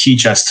that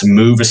teach us to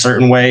move a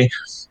certain way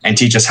and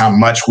teach us how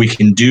much we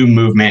can do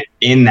movement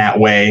in that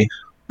way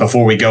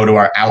before we go to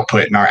our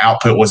output. And our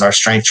output was our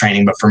strength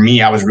training. But for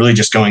me, I was really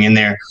just going in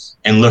there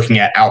and looking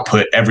at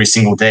output every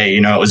single day.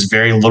 It was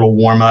very little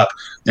warm up.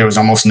 There was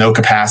almost no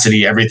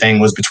capacity. Everything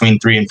was between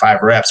 3 and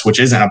 5 reps, which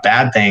isn't a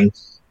bad thing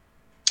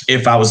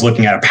if I was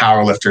looking at a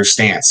power lifter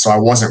stance. So I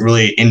wasn't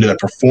really into the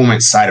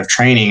performance side of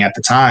training at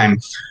the time,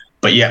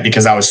 but yet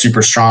because I was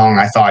super strong,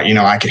 I thought,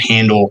 I could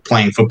handle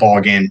playing football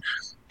again.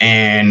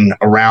 And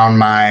around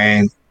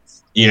my,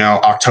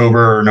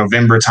 October or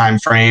November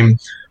timeframe,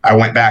 I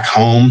went back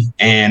home,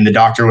 and the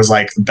doctor was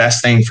like, the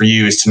best thing for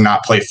you is to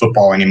not play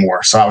football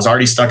anymore. So I was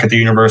already stuck at the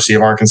University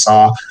of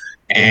Arkansas,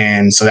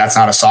 and so that's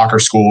not a soccer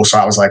school. So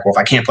I was like, well, if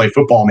I can't play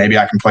football, maybe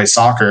I can play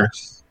soccer.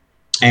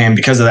 And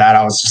because of that,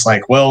 I was just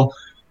like, well,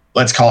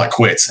 let's call it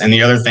quits. And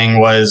the other thing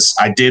was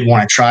I did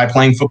want to try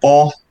playing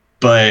football,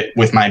 but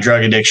with my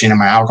drug addiction and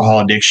my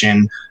alcohol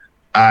addiction,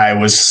 I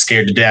was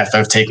scared to death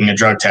of taking a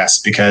drug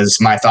test, because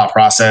my thought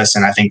process,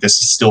 and I think this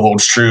still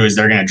holds true, is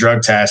they're going to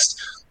drug test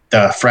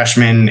the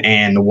freshmen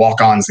and the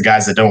walk-ons, the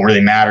guys that don't really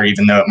matter,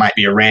 even though it might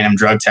be a random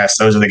drug test.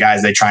 Those are the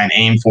guys they try and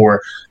aim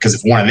for, because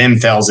if one of them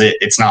fails it,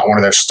 it's not one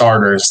of their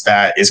starters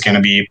that is going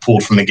to be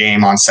pulled from the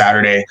game on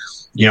Saturday.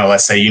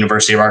 Let's say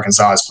University of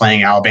Arkansas is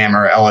playing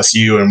Alabama or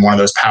LSU and one of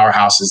those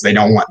powerhouses. They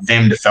don't want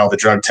them to fail the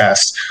drug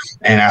test.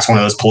 And that's one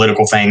of those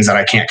political things that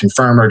I can't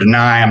confirm or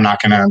deny. I'm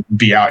not going to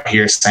be out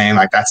here saying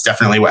like that's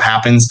definitely what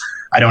happens.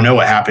 I don't know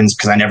what happens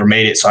because I never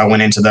made it. So I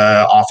went into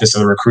the office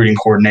of the recruiting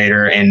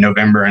coordinator in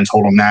November and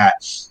told him that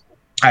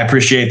I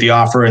appreciate the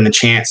offer and the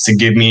chance to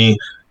give me,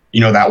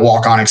 that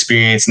walk-on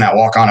experience and that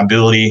walk-on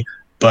ability,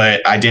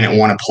 but I didn't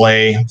want to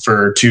play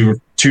for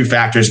two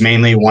factors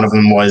mainly. One of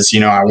them was,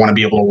 I want to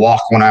be able to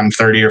walk when I'm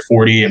 30 or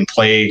 40 and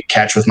play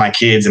catch with my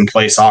kids and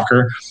play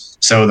soccer.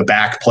 So the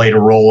back played a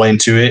role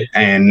into it.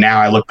 And now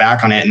I look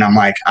back on it and I'm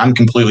like, I'm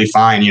completely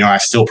fine. I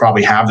still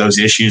probably have those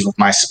issues with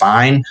my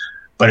spine,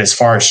 but as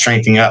far as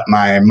strengthening up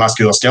my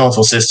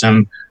musculoskeletal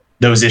system,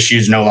 those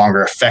issues no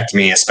longer affect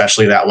me,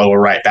 especially that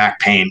lower right back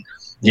pain.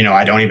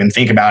 I don't even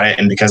think about it.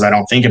 And because I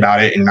don't think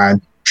about it and I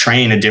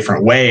train a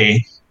different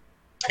way,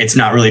 it's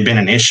not really been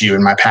an issue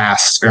in my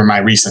past or my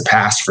recent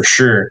past for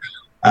sure.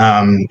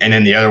 And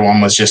then the other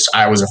one was just,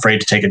 I was afraid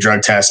to take a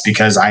drug test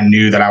because I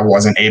knew that I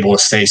wasn't able to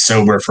stay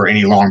sober for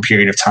any long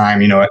period of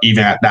time.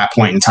 Even at that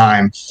point in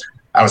time,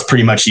 I was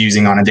pretty much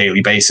using on a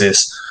daily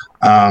basis.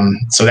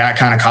 So that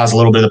kind of caused a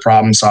little bit of the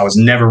problem. So I was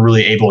never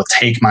really able to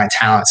take my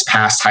talents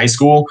past high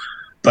school.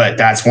 But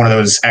that's one of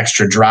those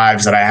extra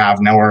drives that I have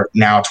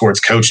now towards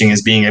coaching,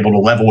 is being able to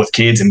level with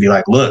kids and be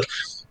like, look,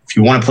 if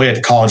you want to play at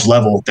the college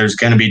level, there's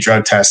going to be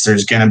drug tests.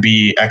 There's going to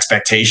be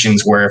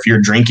expectations where if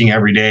you're drinking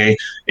every day,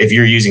 if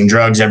you're using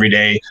drugs every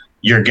day,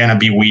 you're going to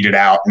be weeded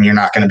out and you're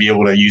not going to be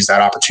able to use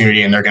that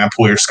opportunity, and they're going to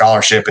pull your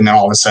scholarship. And then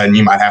all of a sudden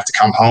you might have to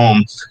come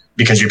home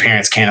because your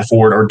parents can't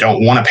afford or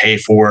don't want to pay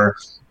for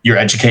your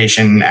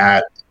education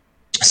at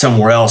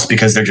somewhere else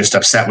because they're just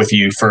upset with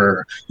you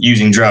for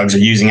using drugs or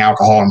using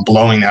alcohol and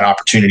blowing that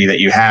opportunity that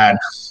you had,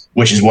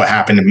 which is what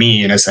happened to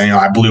me. And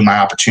I blew my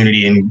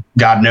opportunity, and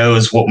God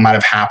knows what might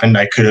have happened.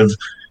 I could have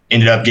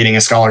ended up getting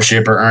a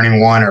scholarship or earning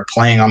one or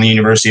playing on the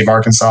University of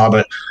Arkansas,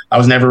 but I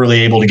was never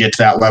really able to get to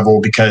that level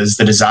because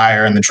the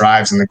desire and the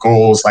drives and the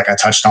goals, like I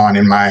touched on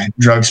in my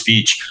drug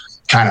speech,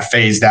 kind of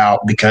phased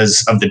out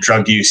because of the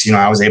drug use.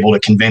 I was able to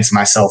convince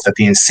myself that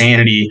the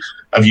insanity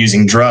of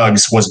using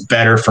drugs was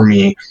better for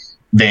me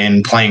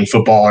than playing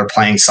football or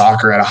playing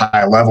soccer at a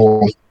high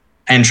level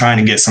and trying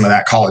to get some of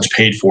that college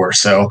paid for.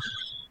 So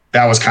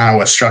that was kind of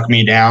what struck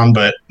me down.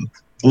 But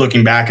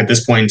looking back at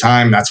this point in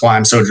time, that's why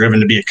I'm so driven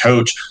to be a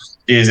coach,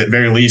 is at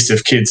very least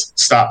if kids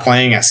stop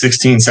playing at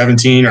 16,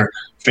 17 or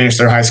finish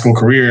their high school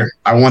career,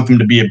 I want them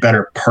to be a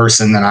better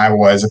person than I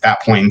was at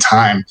that point in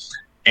time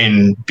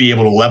and be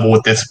able to level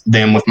with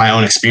them with my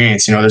own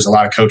experience. There's a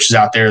lot of coaches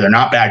out there. They're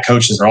not bad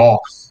coaches at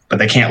all, but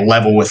they can't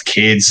level with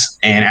kids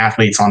and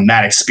athletes on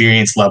that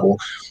experience level.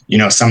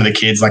 Some of the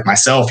kids like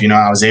myself,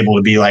 I was able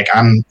to be like,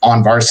 I'm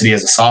on varsity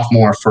as a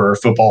sophomore for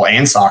football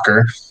and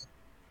soccer.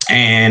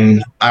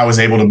 And I was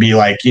able to be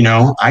like,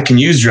 I can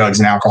use drugs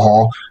and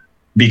alcohol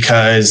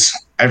because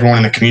everyone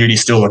in the community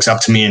still looks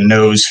up to me and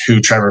knows who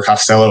Trevor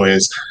Costello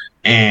is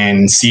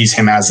and sees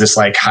him as this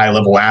like high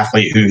level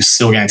athlete who's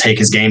still going to take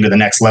his game to the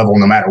next level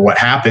no matter what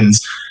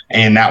happens.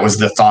 And that was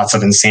the thoughts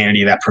of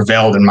insanity that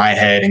prevailed in my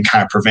head and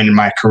kind of prevented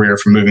my career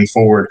from moving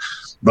forward.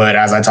 But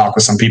as I talk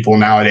with some people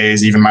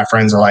nowadays, even my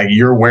friends are like,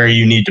 you're where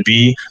you need to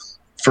be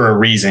for a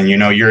reason. You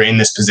know, you're in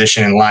this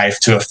position in life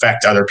to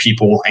affect other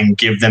people and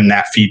give them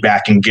that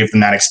feedback and give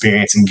them that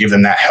experience and give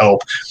them that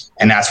help.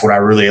 And that's what I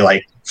really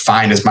like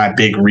find is my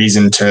big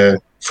reason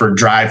for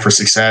drive for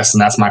success.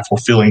 And that's my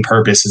fulfilling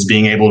purpose, is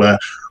being able to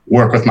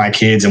work with my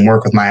kids and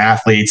work with my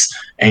athletes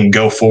and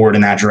go forward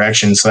in that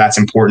direction. So that's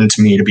important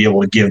to me, to be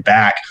able to give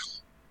back.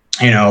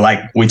 You know, like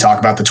we talk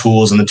about the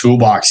tools in the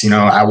toolbox, you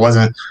know, I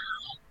wasn't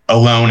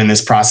alone in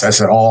this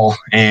process at all.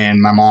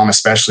 And my mom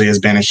especially has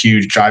been a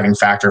huge driving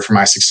factor for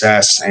my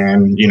success.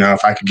 And, you know,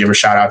 if I could give a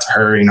shout out to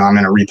her, you know, I'm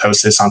going to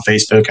repost this on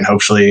Facebook, and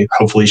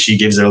hopefully she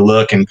gives it a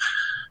look and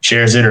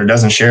shares it or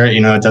doesn't share it.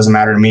 You know, it doesn't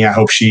matter to me. I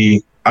hope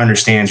she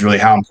understands really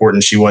how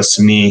important she was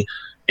to me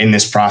in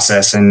this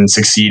process and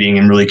succeeding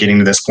and really getting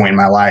to this point in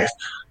my life.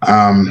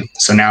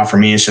 So now for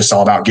me, it's just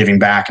all about giving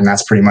back. And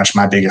that's pretty much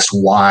my biggest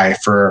why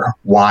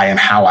and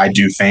how I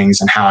do things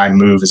and how I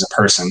move as a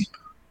person.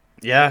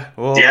 Yeah.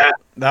 Well, yeah.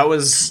 That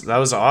was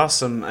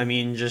awesome. I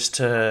mean, just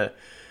to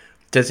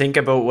think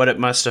about what it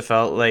must have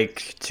felt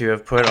like to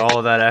have put all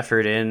of that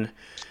effort in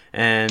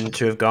and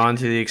to have gone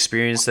through the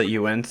experience that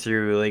you went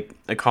through. Like,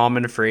 a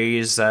common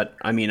phrase that,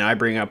 I mean, I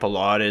bring up a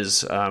lot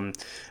is,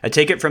 I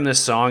take it from this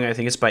song. I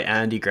think it's by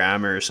Andy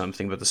Grammer or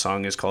something, but the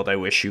song is called I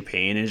Wish You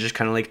Pain. And it's just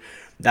kind of like,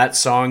 that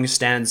song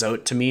stands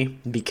out to me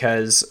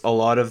because a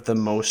lot of the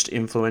most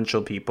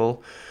influential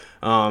people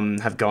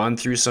have gone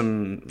through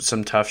some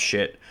tough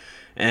shit.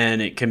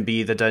 And it can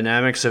be, the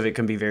dynamics of it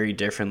can be very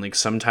different. Like,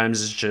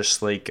 sometimes it's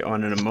just like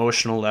on an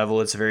emotional level,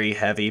 it's very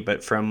heavy,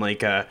 but from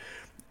like a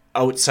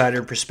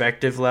outsider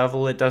perspective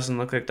level, it doesn't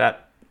look like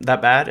that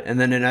bad. And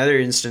then in other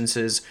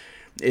instances,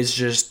 it's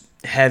just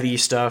heavy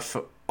stuff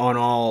on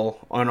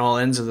all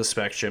ends of the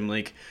spectrum.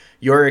 Like,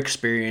 your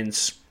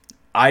experience,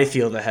 I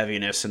feel the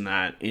heaviness in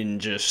that, in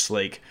just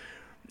like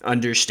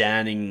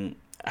understanding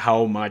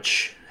how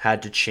much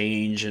had to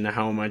change and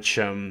how much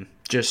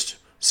just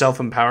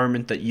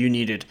self-empowerment that you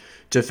needed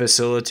to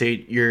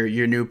facilitate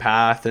your new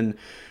path, and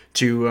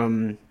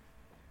to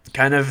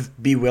kind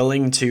of be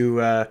willing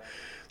to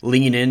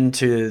lean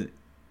into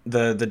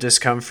the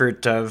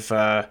discomfort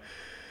of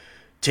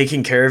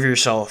taking care of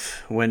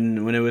yourself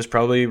when it was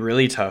probably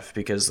really tough,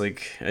 because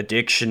like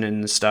addiction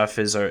and stuff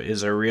is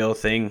a real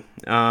thing.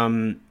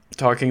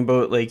 Talking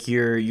about like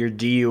your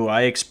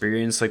DUI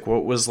experience, like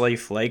what was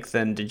life like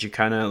then? Did you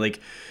kind of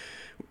like,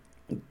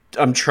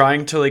 I'm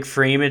trying to like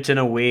frame it in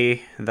a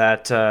way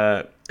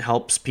that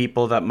helps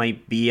people that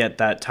might be at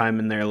that time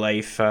in their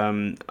life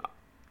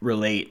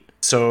relate.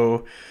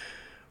 So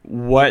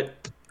what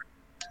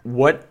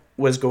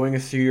was going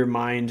through your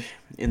mind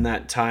in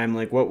that time?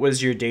 Like, what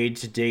was your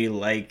day-to-day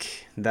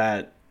like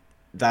that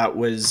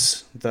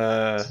was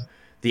the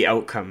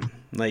outcome?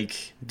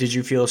 Like, did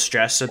you feel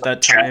stressed at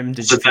that time?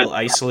 Did you feel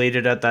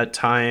isolated at that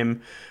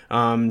time?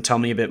 Tell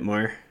me a bit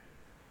more.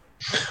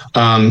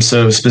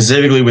 So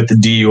specifically with the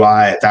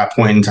DUI at that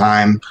point in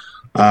time,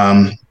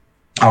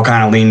 I'll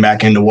kind of lean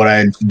back into what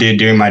I did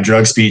during my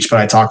drug speech, but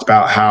I talked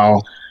about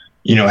how,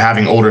 you know,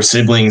 having older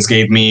siblings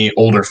gave me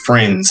older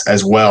friends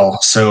as well.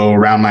 So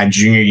around my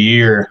junior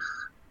year,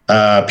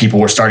 people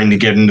were starting to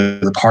get into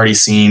the party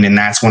scene. And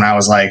that's when I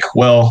was like,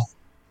 well,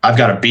 I've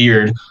got a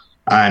beard.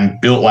 I'm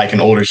built like an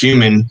older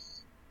human.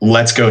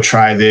 Let's go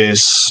try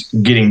this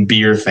getting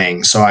beer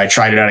thing. So I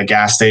tried it at a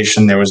gas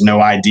station. There was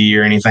no ID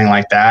or anything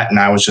like that. And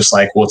I was just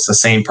like, well, it's the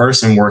same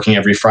person working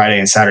every Friday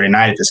and Saturday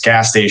night at this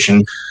gas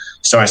station.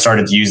 So I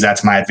started to use that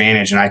to my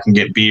advantage, and I can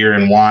get beer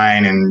and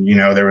wine, and, you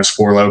know, there was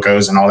Four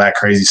Locos and all that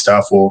crazy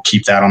stuff. We'll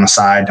keep that on the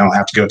side. Don't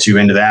have to go too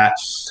into that.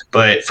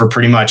 But for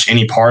pretty much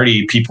any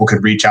party, people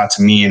could reach out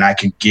to me and I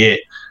could get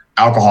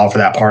alcohol for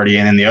that party.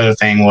 And then the other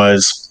thing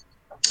was,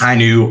 I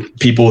knew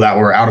people that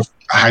were out of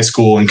high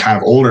school and kind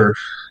of older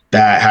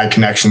that had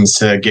connections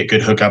to get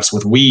good hookups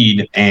with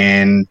weed.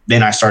 And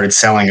then I started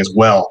selling as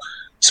well.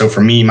 So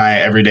for me, my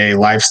everyday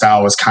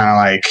lifestyle was kind of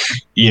like,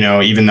 you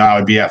know, even though I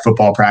would be at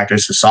football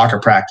practice or soccer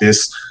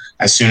practice,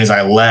 as soon as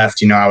I left,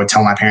 you know, I would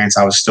tell my parents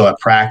I was still at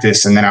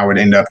practice, and then I would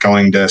end up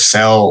going to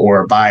sell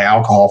or buy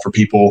alcohol for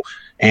people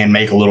and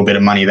make a little bit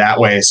of money that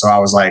way. So I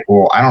was like,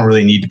 well, I don't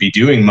really need to be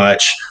doing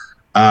much.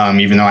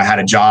 Even though I had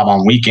a job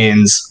on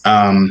weekends,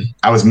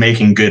 I was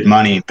making good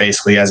money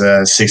basically as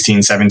a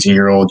 16,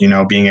 17-year-old, you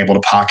know, being able to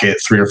pocket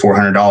 $300 or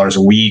 $400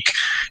 a week,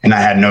 and I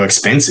had no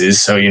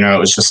expenses. So, you know, it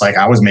was just like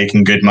I was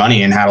making good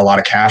money and had a lot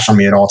of cash on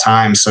me at all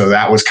times. So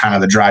that was kind of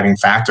the driving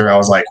factor. I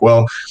was like,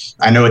 well,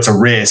 I know it's a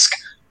risk,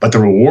 but the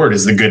reward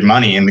is the good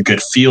money and the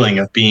good feeling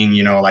of being,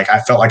 you know, like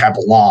I felt like I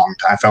belonged.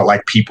 I felt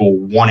like people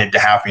wanted to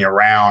have me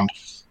around.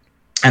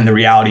 And the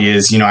reality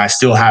is, you know, I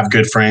still have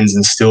good friends,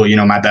 and still, you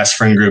know, my best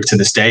friend group to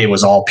this day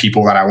was all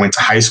people that I went to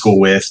high school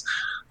with.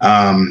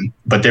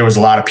 But there was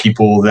a lot of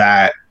people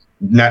that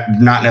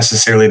not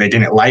necessarily, they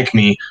didn't like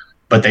me,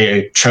 but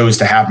they chose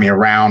to have me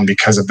around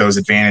because of those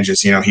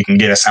advantages. You know, he can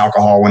get us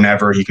alcohol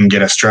whenever, he can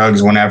get us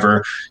drugs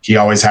whenever, he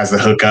always has the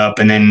hookup.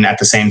 And then at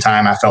the same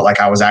time, I felt like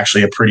I was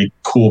actually a pretty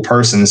cool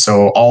person.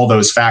 So all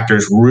those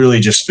factors really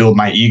just filled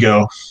my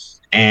ego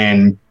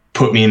and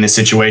put me in this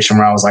situation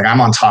where I was like,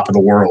 I'm on top of the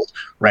world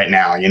right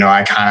now. You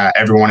know,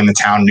 everyone in the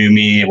town knew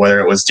me, whether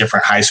it was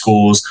different high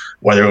schools,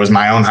 whether it was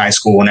my own high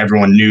school, and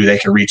everyone knew they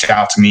could reach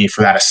out to me for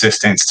that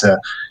assistance to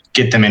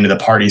get them into the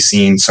party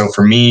scene. So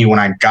for me, when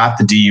I got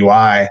the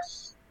DUI,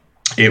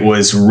 it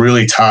was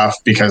really tough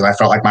because I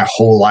felt like my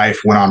whole life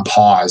went on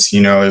pause.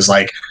 You know, it was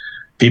like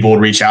people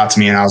would reach out to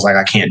me and I was like,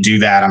 I can't do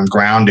that. I'm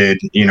grounded.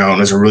 You know, it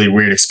was a really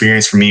weird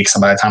experience for me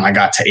because by the time I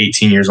got to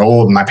 18 years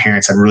old, my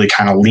parents had really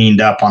kind of leaned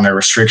up on their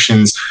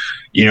restrictions.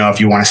 You know, if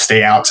you want to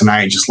stay out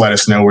tonight, just let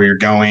us know where you're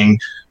going.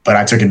 But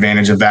I took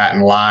advantage of that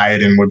and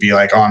lied and would be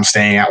like, oh, I'm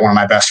staying at one of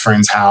my best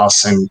friend's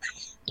house. And,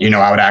 you know,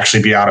 I would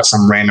actually be out at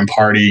some random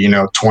party, you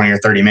know, 20 or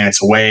 30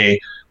 minutes away,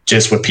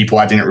 just with people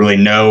I didn't really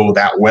know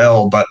that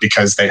well, but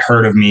because they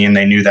heard of me and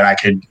they knew that I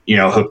could, you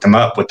know, hook them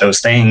up with those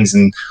things,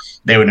 and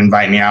they would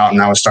invite me out.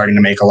 And I was starting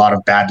to make a lot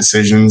of bad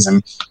decisions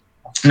and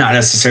not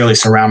necessarily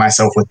surround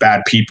myself with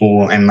bad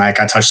people. And like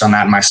I touched on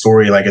that in my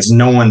story, like it's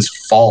no one's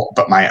fault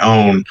but my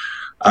own.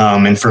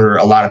 And for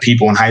a lot of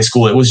people in high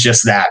school, it was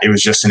just that. It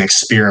was just an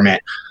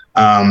experiment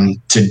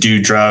to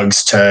do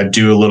drugs, to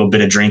do a little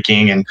bit of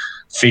drinking and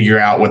figure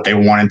out what they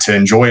wanted to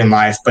enjoy in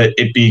life. But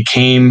it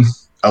became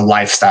a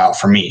lifestyle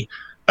for me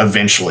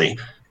eventually.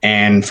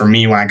 And for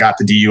me, when I got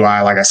the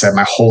DUI, like I said,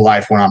 my whole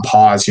life went on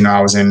pause. You know,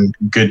 I was in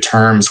good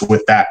terms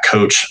with that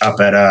coach up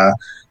at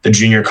the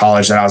junior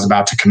college that I was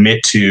about to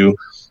commit to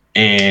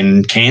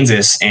in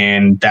Kansas.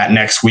 And that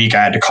next week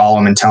I had to call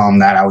him and tell him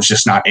that I was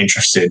just not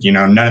interested. You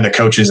know, none of the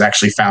coaches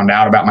actually found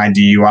out about my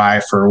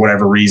DUI for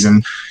whatever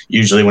reason.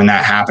 Usually when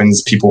that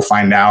happens, people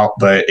find out,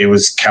 but it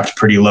was kept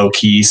pretty low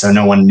key. So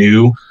no one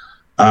knew.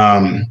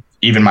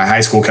 Even my high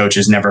school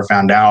coaches never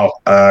found out,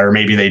 or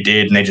maybe they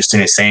did and they just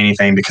didn't say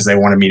anything because they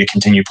wanted me to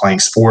continue playing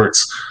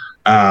sports.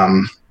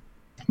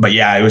 But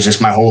yeah, it was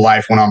just my whole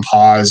life went on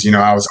pause. You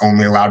know, I was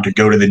only allowed to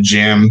go to the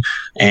gym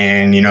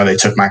and, you know, they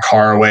took my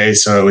car away.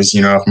 So it was,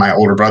 you know, if my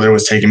older brother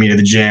was taking me to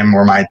the gym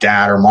or my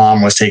dad or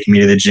mom was taking me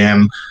to the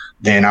gym,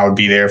 then I would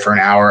be there for an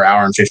hour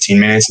and 15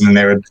 minutes, and then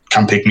they would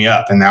come pick me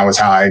up. And that was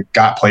how I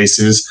got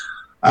places.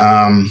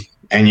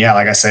 And yeah,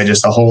 like I said,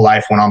 just the whole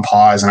life went on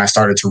pause and I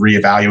started to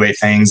reevaluate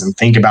things and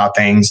think about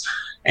things.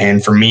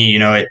 And for me, you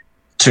know, it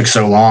took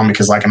so long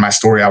because like in my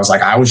story, I was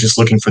like, I was just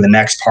looking for the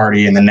next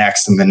party and the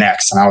next and the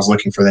next. And I was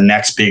looking for the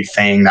next big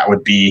thing that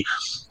would be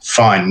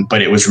fun,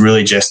 but it was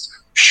really just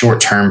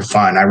short-term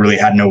fun. I really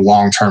had no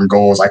long-term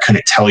goals. I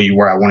couldn't tell you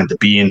where I wanted to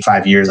be in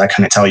 5 years. I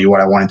couldn't tell you what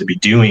I wanted to be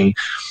doing.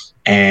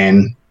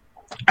 And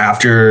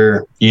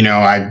after, you know,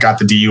 I got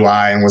the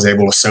DUI and was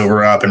able to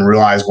sober up and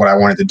realize what I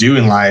wanted to do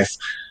in life,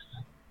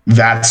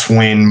 that's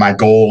when my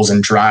goals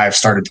and drive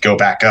started to go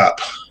back up.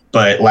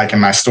 But like in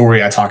my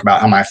story, I talk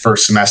about how my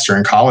first semester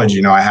in college,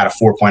 you know, I had a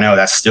 4.0.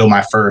 That's still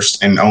my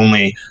first and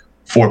only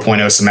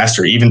 4.0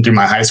 semester, even through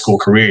my high school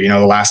career. You know,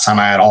 the last time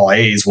I had all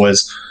A's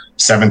was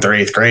 7th or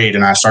 8th grade,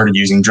 and I started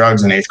using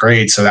drugs in 8th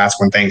grade. So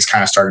that's when things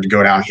kind of started to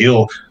go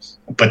downhill.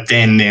 But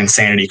then the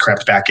insanity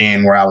crept back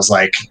in where I was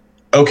like,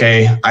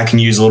 okay, I can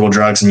use a little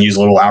drugs and use a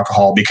little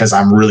alcohol because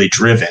I'm really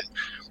driven.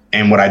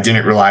 And what I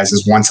didn't realize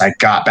is once I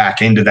got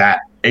back into that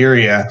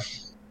area,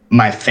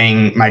 my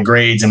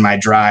grades and my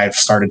drive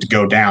started to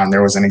go down.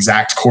 There was an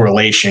exact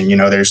correlation. You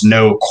know, there's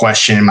no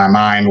question in my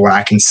mind when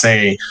I can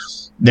say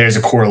there's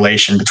a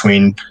correlation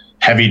between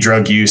heavy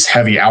drug use,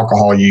 heavy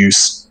alcohol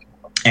use,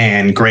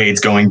 and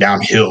grades going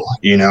downhill.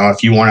 You know,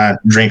 if you want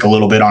to drink a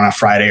little bit on a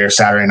Friday or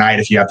Saturday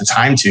night, if you have the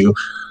time to,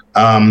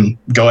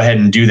 go ahead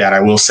and do that. I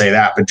will say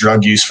that. But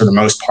drug use for the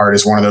most part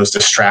is one of those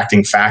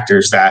distracting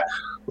factors that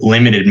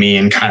limited me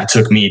and kind of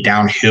took me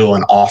downhill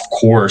and off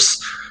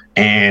course.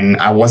 And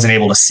I wasn't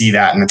able to see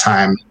that in the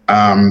time.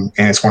 And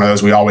it's one of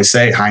those, we always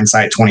say,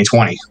 hindsight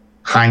 2020.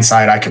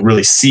 Hindsight, I could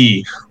really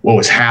see what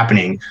was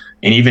happening.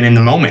 And even in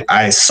the moment,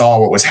 I saw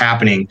what was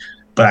happening,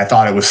 but I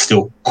thought it was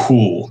still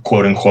cool,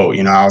 quote unquote.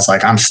 You know, I was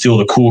like, I'm still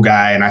the cool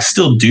guy and I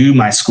still do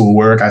my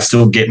schoolwork. I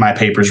still get my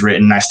papers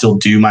written. I still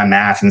do my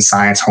math and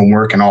science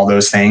homework and all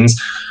those things.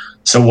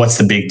 So what's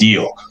the big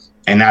deal?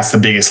 And that's the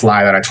biggest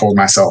lie that I told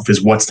myself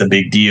is what's the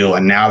big deal?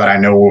 And now that I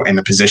know in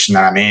the position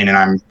that I'm in and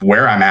I'm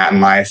where I'm at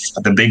in life,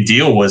 the big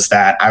deal was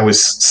that I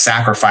was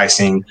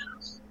sacrificing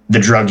the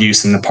drug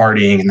use and the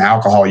partying and the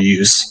alcohol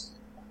use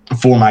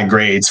for my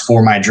grades,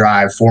 for my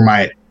drive, for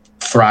my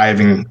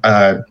thriving,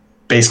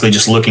 basically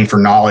just looking for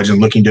knowledge and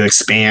looking to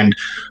expand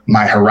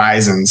my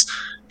horizons.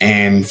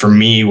 And for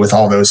me, with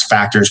all those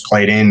factors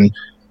played in,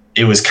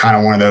 it was kind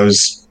of one of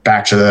those,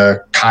 back to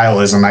the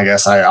Kyleism, I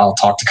guess. I'll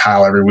talk to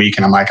Kyle every week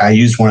and I'm like, I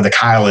used one of the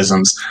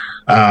Kyleisms,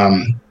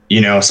 you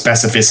know,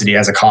 specificity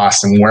as a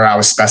cost. And where I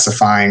was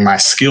specifying my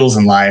skills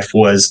in life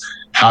was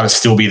how to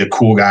still be the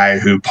cool guy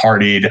who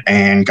partied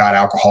and got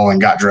alcohol and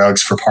got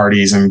drugs for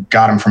parties and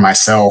got them for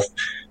myself.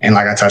 And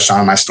like I touched on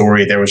in my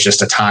story, there was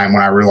just a time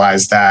when I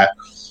realized that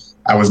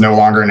I was no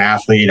longer an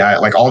athlete.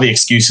 Like all the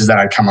excuses that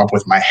I'd come up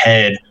with in my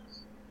head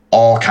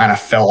all kind of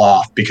fell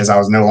off because I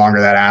was no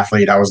longer that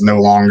athlete. I was no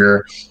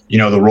longer,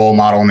 the role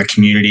model in the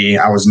community.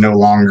 I was no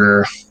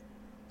longer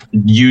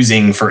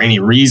using for any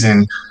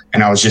reason.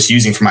 And I was just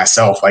using for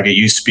myself. Like it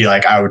used to be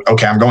like,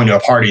 okay, I'm going to a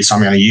party, so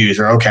I'm going to use,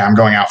 or okay, I'm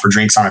going out for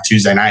drinks on a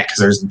Tuesday night because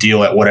there's a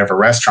deal at whatever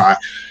restaurant.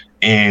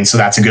 And so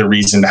that's a good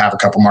reason to have a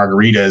couple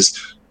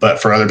margaritas. But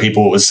for other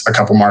people, it was a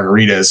couple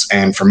margaritas.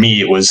 And for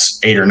me, it was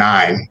 8 or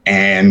 9.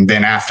 And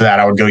then after that,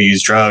 I would go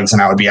use drugs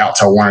and I would be out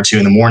till 1 or 2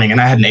 in the morning. And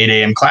I had an 8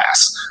 a.m.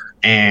 class.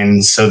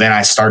 And so then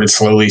I started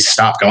slowly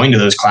stop going to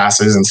those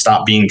classes and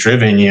stop being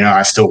driven.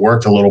 I still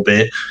worked a little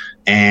bit.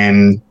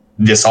 And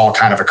this all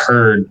kind of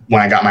occurred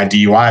when I got my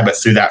DUI. But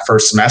through that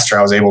first semester,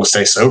 I was able to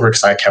stay sober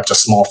because I kept a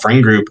small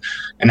friend group.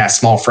 And that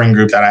small friend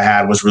group that I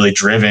had was really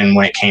driven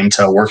when it came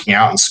to working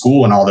out in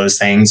school and all those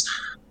things.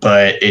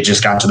 But it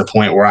just got to the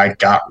point where I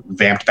got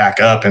vamped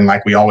back up. And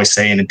like we always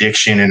say in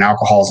addiction and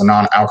Alcohol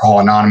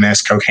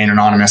Anonymous, Cocaine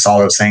Anonymous, all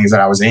those things that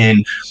I was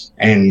in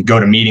and go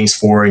to meetings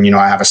for. And,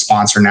 I have a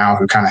sponsor now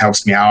who kind of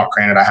helps me out.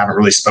 Granted, I haven't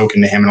really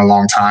spoken to him in a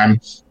long time.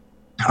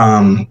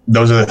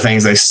 Those are the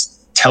things they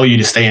tell you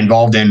to stay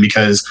involved in,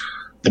 because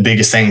the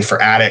biggest thing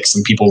for addicts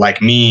and people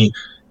like me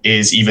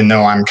is, even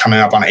though I'm coming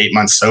up on 8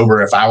 months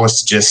sober, if I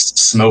was to just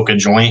smoke a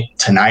joint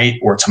tonight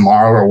or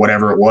tomorrow or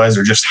whatever it was,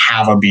 or just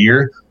have a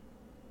beer,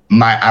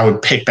 I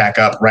would pick back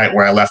up right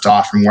where I left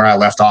off, and where I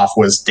left off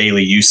was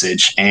daily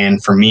usage.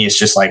 And for me, it's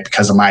just like,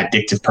 because of my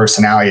addictive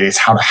personality, it's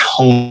how to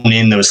hone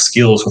in those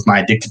skills with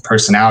my addictive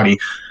personality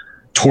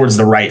towards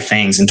the right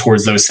things and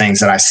towards those things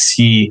that I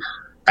see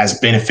as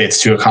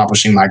benefits to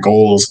accomplishing my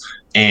goals,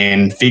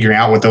 and figuring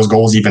out what those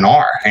goals even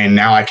are. And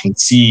now I can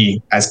see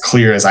as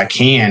clear as I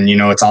can.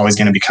 It's always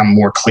going to become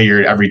more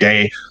clear every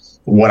day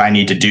what I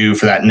need to do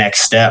for that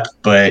next step.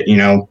 But,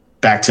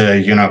 back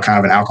to, kind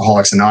of an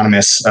Alcoholics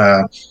Anonymous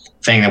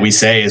thing that we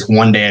say is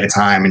one day at a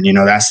time. And,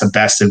 that's the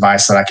best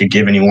advice that I could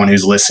give anyone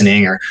who's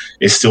listening or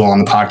is still on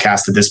the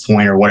podcast at this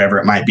point or whatever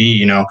it might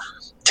be.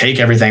 Take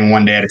everything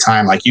one day at a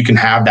time. Like you can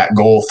have that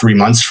goal 3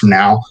 months from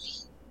now,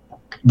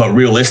 but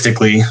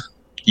realistically,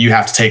 you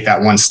have to take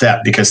that one step,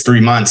 because 3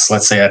 months,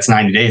 let's say that's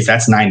 90 days,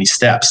 that's 90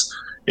 steps.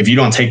 If you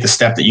don't take the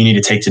step that you need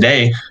to take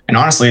today, and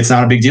honestly, it's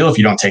not a big deal if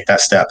you don't take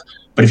that step,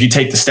 but if you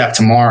take the step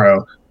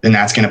tomorrow, then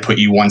that's going to put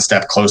you one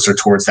step closer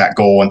towards that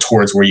goal and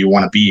towards where you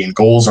want to be. And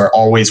goals are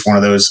always one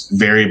of those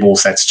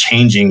variables that's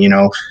changing.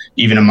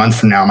 Even a month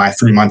from now, my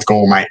 3-month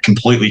goal might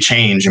completely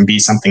change and be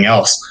something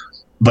else.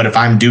 But if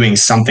I'm doing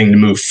something to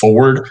move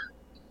forward,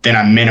 then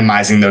I'm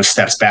minimizing those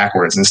steps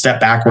backwards. And step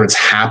backwards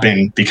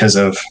happen because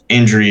of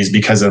injuries,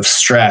 because of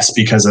stress,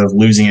 because of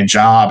losing a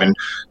job, and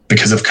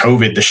because of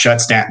COVID, the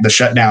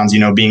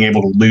shutdowns, being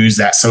able to lose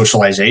that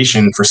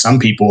socialization. For some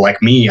people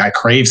like me, I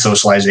crave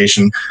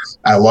socialization.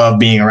 I love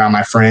being around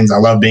my friends. I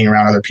love being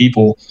around other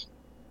people.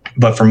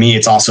 But for me,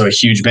 it's also a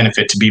huge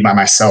benefit to be by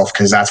myself,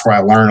 because that's where I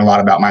learn a lot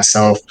about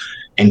myself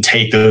and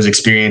take those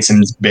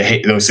experiences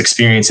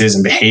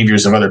and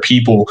behaviors of other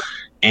people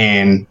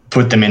and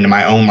put them into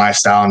my own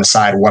lifestyle and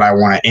decide what I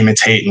want to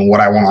imitate and what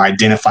I want to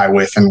identify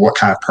with and what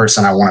kind of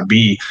person I want to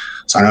be.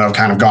 So I know I've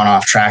kind of gone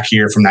off track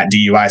here from that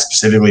DUI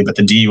specifically, but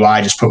the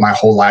DUI just put my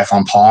whole life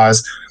on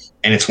pause.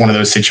 And it's one of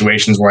those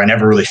situations where I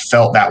never really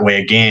felt that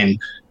way again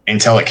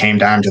until it came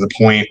down to the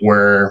point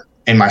where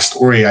in my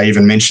story, I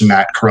even mentioned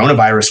that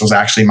coronavirus was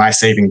actually my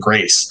saving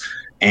grace.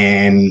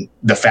 And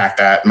the fact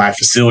that my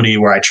facility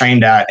where I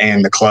trained at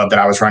and the club that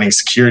I was running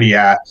security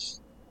at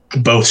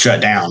both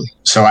shut down.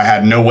 So I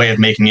had no way of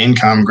making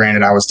income.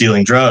 Granted, I was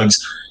dealing drugs.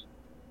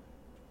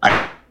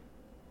 I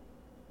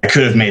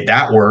could have made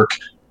that work.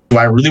 Do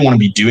I really want to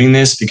be doing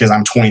this because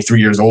I'm 23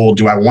 years old?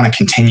 Do I want to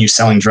continue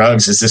selling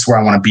drugs? Is this where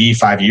I want to be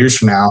 5 years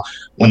from now?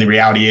 When the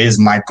reality is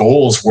my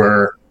goals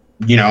were,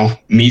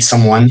 meet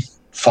someone,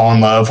 fall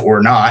in love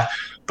or not.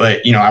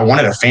 But, I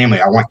wanted a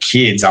family. I want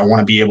kids. I want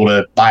to be able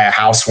to buy a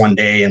house one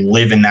day and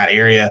live in that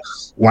area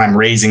where I'm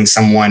raising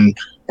someone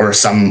or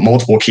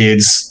multiple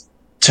kids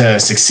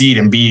to succeed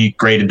and be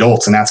great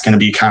adults. And that's going to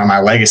be kind of my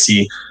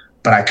legacy.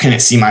 But I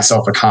couldn't see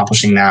myself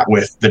accomplishing that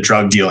with the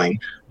drug dealing.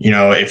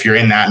 If you're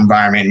in that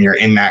environment and you're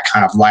in that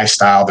kind of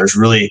lifestyle, there's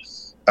really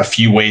a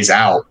few ways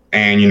out.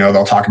 And,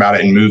 they'll talk about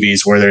it in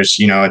movies where there's,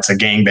 it's a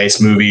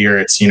gang-based movie or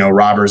it's,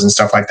 robbers and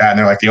stuff like that. And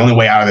they're like, the only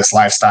way out of this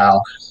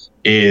lifestyle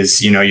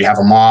is, you have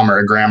a mom or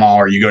a grandma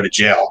or you go to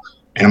jail.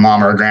 And a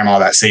mom or a grandma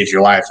that saves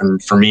your life.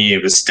 And for me,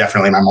 it was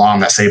definitely my mom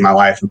that saved my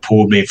life and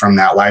pulled me from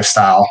that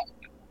lifestyle.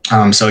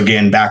 So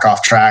again, back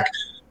off track,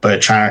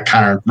 but trying to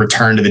kind of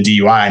return to the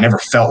DUI. I never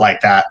felt like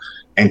that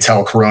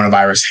until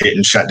coronavirus hit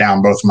and shut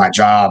down both of my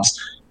jobs.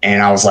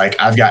 And I was like,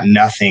 I've got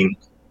nothing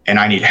and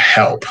I need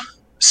help.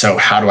 So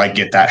how do I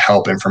get that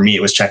help? And for me,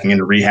 it was checking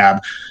into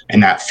rehab,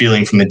 and that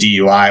feeling from the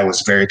DUI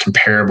was very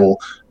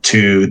comparable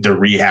to the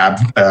rehab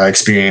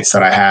experience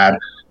that I had,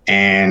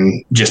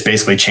 and just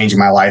basically changing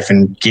my life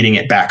and getting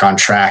it back on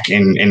track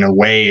in a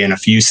way, in a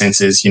few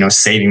senses,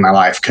 saving my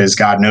life, because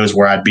God knows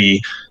where I'd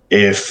be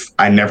if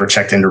I never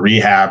checked into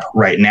rehab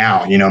right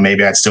now.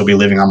 Maybe I'd still be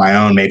living on my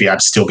own. Maybe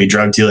I'd still be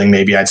drug dealing.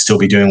 Maybe I'd still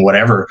be doing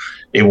whatever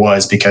it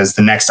was, because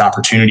the next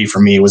opportunity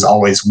for me was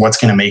always what's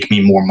going to make me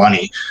more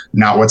money,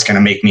 not what's going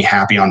to make me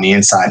happy on the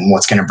inside and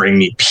what's going to bring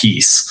me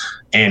peace.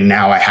 And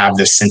now I have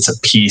this sense of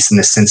peace and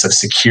this sense of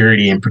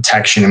security and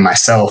protection in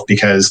myself,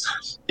 because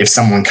if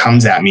someone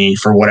comes at me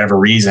for whatever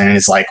reason and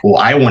it's like, well,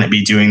 I wouldn't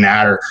be doing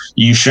that, or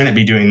you shouldn't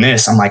be doing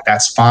this, I'm like,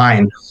 that's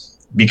fine,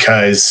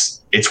 because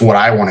it's what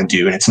I want to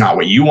do and it's not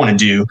what you want to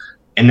do.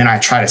 And then I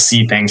try to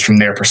see things from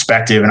their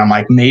perspective, and I'm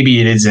like, maybe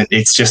it isn't.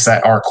 It's just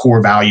that our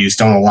core values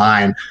don't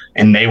align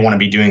and they want to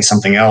be doing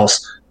something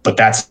else, but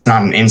that's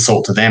not an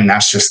insult to them.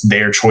 That's just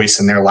their choice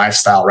and their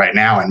lifestyle right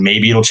now. And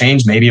maybe it'll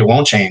change, maybe it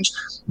won't change,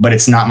 but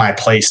it's not my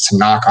place to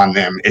knock on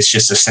them. It's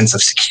just a sense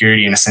of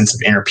security and a sense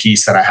of inner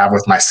peace that I have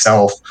with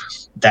myself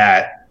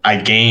that I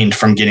gained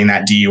from getting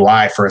that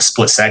DUI for a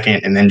split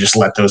second, and then just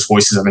let those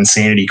voices of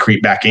insanity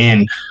creep back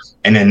in.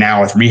 And then now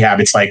with rehab,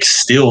 it's like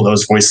still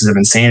those voices of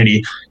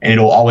insanity, and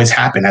it'll always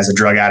happen as a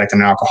drug addict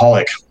and an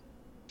alcoholic.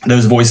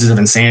 Those voices of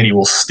insanity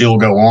will still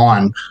go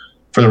on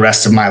for the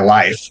rest of my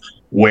life,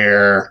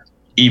 where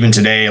even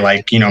today,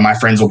 like, my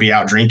friends will be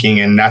out drinking,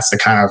 and that's the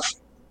kind of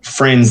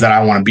friends that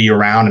I want to be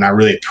around. And I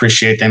really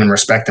appreciate them and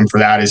respect them for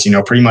that. Is,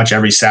 pretty much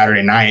every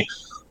Saturday night,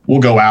 we'll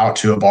go out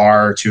to a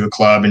bar or to a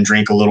club and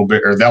drink a little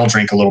bit, or they'll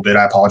drink a little bit.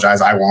 I apologize,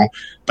 I won't.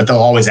 But they'll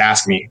always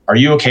ask me, are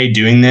you okay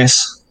doing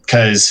this?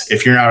 Because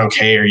if you're not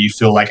okay or you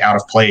feel like out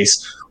of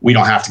place, we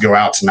don't have to go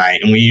out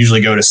tonight. And we usually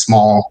go to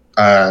small,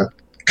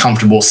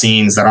 comfortable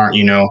scenes that aren't,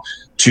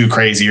 too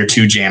crazy or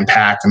too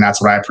jam-packed. And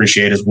that's what I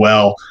appreciate as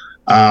well.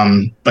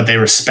 But they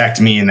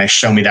respect me and they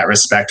show me that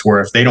respect,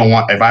 where if I don't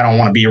want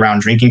to be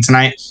around drinking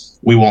tonight,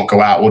 we won't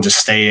go out. We'll just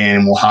stay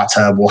in, we'll hot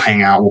tub, we'll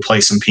hang out, we'll play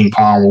some ping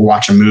pong, we'll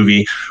watch a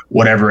movie,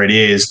 whatever it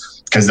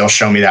is, because they'll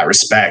show me that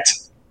respect.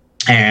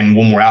 And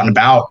when we're out and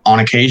about on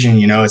occasion,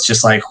 it's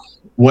just like,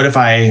 what if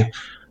I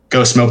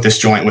go smoke this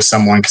joint with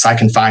someone, because I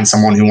can find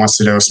someone who wants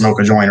to go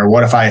smoke a joint? Or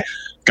what if I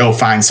go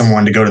find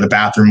someone to go to the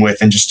bathroom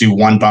with and just do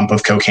one bump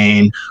of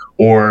cocaine,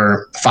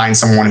 or find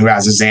someone who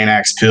has a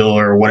Xanax pill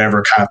or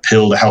whatever kind of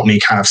pill to help me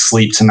kind of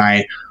sleep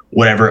tonight,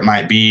 whatever it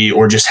might be,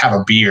 or just have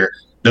a beer.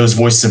 Those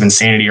voices of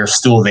insanity are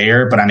still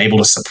there, but I'm able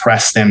to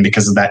suppress them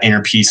because of that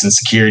inner peace and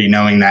security,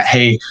 knowing that,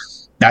 hey,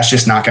 that's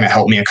just not going to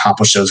help me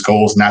accomplish those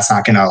goals. And that's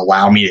not going to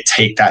allow me to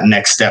take that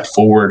next step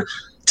forward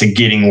to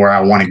getting where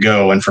I want to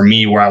go. And for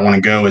me, where I want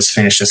to go is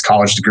finish this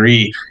college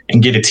degree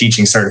and get a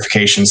teaching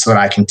certification so that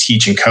I can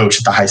teach and coach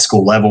at the high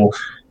school level.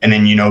 And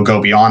then,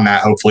 go beyond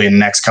that, hopefully in the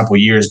next couple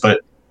of years,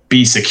 but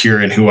be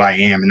secure in who I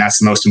am. And that's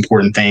the most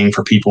important thing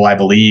for people, I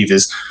believe,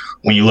 is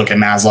when you look at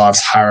Maslow's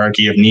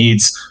hierarchy of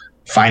needs,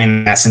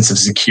 finding that sense of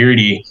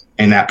security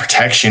and that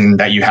protection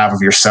that you have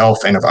of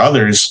yourself and of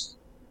others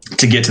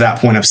to get to that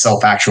point of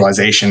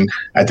self-actualization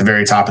at the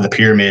very top of the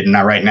pyramid. And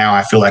right now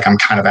I feel like I'm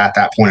kind of at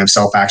that point of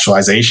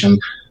self-actualization.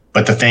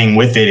 But the thing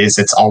with it is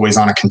it's always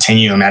on a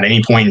continuum. At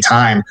any point in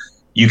time,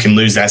 you can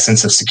lose that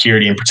sense of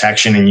security and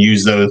protection and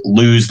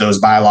lose those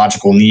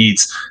biological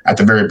needs at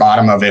the very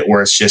bottom of it,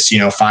 where it's just,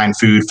 find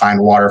food, find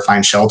water,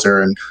 find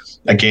shelter. And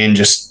again,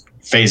 just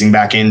phasing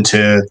back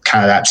into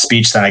kind of that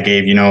speech that I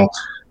gave,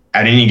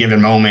 at any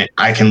given moment,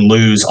 I can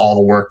lose all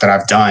the work that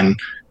I've done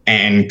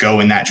and go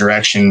in that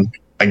direction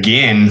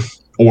again,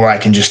 or I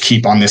can just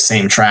keep on this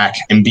same track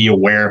and be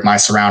aware of my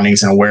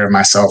surroundings and aware of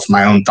myself,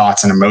 my own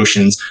thoughts and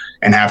emotions,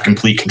 and have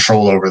complete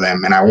control over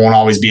them. And I won't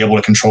always be able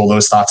to control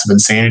those thoughts of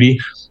insanity,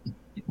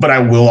 but I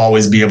will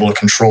always be able to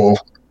control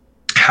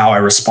how I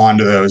respond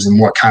to those and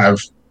what kind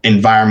of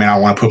environment I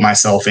want to put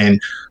myself in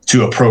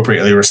to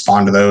appropriately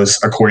respond to those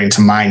according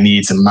to my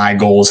needs and my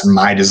goals and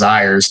my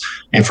desires.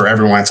 And for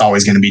everyone, it's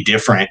always going to be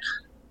different.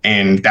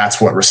 And that's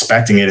what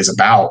respecting it is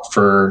about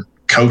for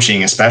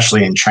coaching,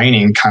 especially in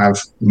training, kind of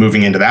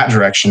moving into that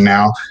direction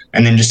now.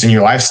 And then just in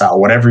your lifestyle,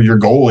 whatever your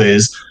goal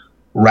is,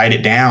 write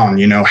it down,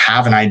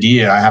 have an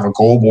idea. I have a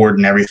goal board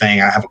and everything.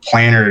 I have a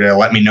planner to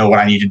let me know what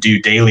I need to do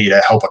daily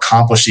to help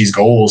accomplish these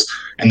goals.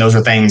 And those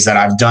are things that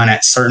I've done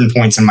at certain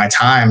points in my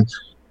time.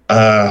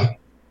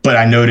 But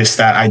I noticed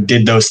that I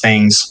did those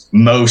things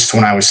most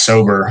when I was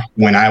sober,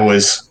 when I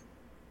was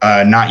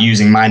not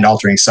using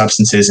mind-altering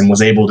substances and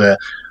was able to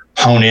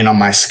hone in on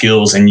my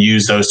skills and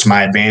use those to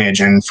my advantage.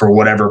 And for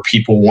whatever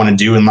people want to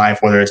do in life,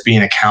 whether it's be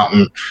an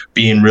accountant,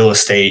 be in real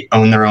estate,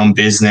 own their own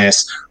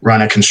business,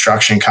 run a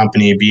construction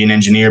company, be an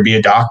engineer, be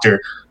a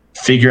doctor,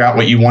 figure out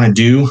what you want to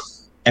do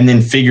and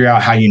then figure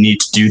out how you need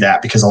to do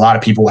that. Because a lot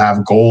of people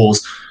have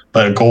goals,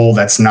 but a goal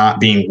that's not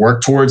being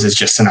worked towards is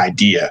just an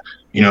idea.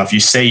 If you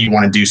say you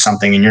want to do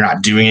something and you're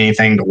not doing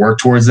anything to work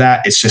towards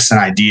that, it's just an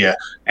idea.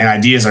 And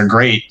ideas are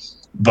great,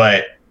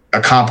 but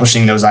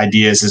accomplishing those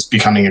ideas is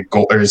becoming a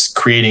goal, or is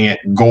creating a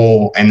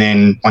goal. And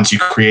then once you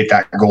create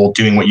that goal,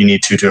 doing what you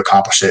need to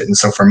accomplish it. And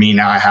so for me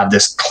now, I have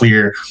this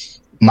clear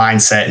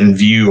mindset and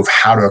view of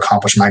how to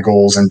accomplish my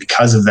goals. And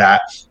because of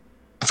that,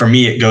 for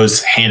me, it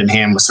goes hand in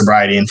hand with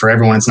sobriety. And for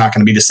everyone, it's not going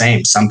to be the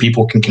same. Some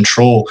people can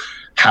control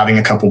having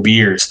a couple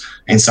beers,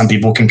 and some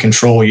people can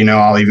control,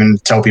 I'll even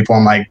tell people,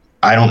 I'm like,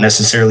 I don't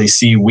necessarily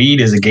see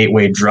weed as a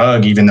gateway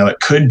drug, even though it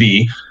could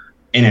be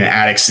in an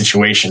addict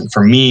situation.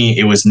 For me,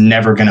 it was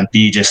never going to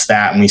be just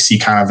that. And we see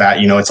kind of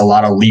that, it's a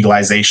lot of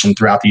legalization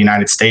throughout the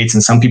United States.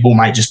 And some people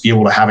might just be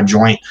able to have a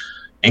joint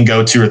and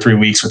go 2 or 3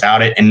 weeks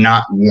without it and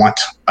not want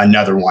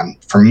another one.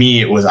 For me,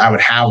 it was, I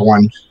would have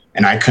one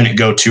and I couldn't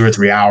go 2 or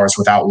 3 hours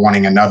without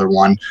wanting another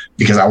one,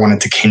 because I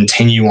wanted to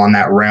continue on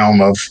that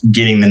realm of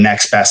getting the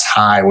next best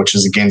high, which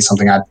is, again,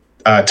 something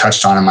I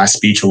touched on in my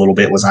speech a little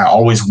bit, was I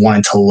always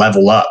wanted to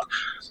level up.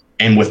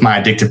 And with my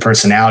addictive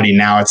personality,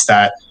 now it's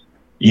that,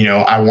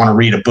 I want to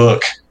read a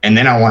book and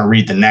then I want to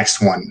read the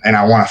next one. And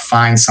I want to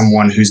find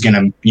someone who's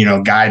going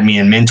to, guide me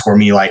and mentor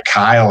me, like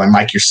Kyle and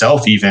like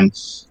yourself even,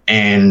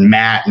 and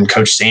Matt and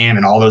Coach Sam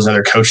and all those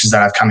other coaches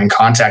that I've come in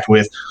contact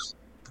with.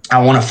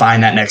 I want to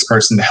find that next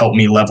person to help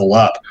me level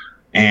up.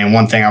 And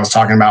one thing I was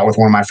talking about with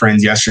one of my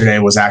friends yesterday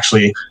was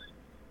actually,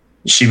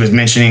 she was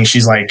mentioning,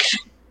 she's like,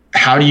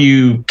 how do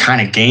you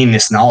kind of gain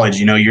this knowledge?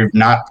 You're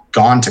not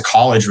gone to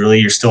college really.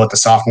 You're still at the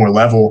sophomore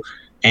level,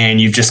 and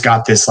you've just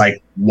got this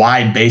like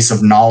wide base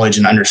of knowledge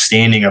and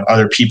understanding of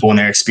other people and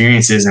their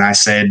experiences. And I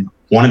said,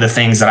 one of the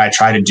things that I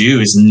try to do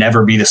is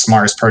never be the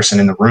smartest person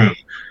in the room.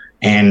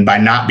 And by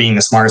not being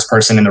the smartest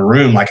person in the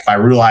room, like if I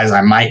realize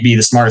I might be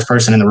the smartest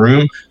person in the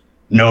room,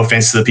 no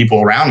offense to the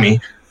people around me,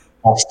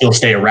 I'll still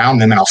stay around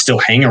them and I'll still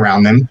hang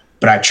around them.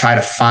 But I try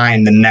to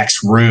find the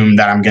next room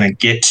that I'm going to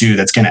get to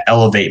that's going to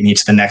elevate me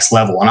to the next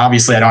level. And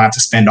obviously I don't have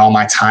to spend all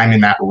my time in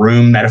that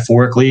room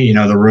metaphorically.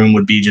 The room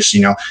would be just,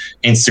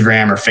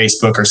 Instagram or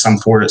Facebook or some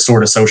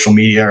sort of social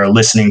media, or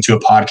listening to a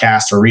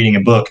podcast or reading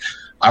a book.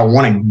 I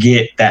want to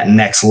get that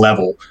next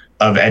level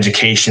of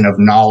education, of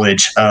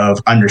knowledge, of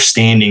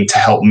understanding to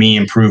help me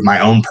improve my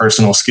own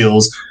personal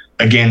skills,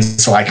 again,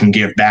 so I can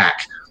give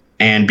back.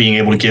 And being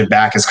able to give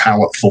back is kind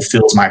of what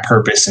fulfills my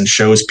purpose and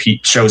shows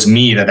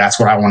me that that's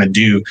what I want to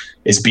do,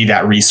 is be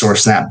that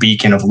resource and that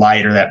beacon of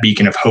light, or that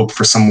beacon of hope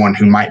for someone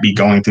who might be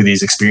going through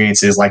these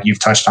experiences like you've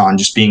touched on,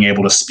 just being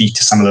able to speak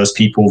to some of those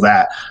people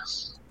that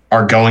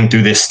are going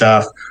through this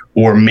stuff,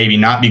 or maybe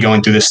not be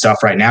going through this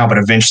stuff right now, but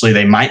eventually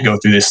they might go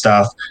through this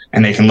stuff,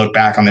 and they can look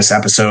back on this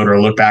episode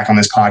or look back on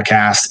this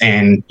podcast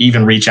and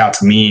even reach out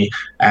to me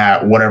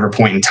at whatever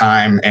point in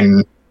time.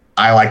 And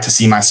I like to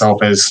see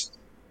myself as,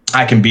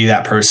 I can be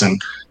that person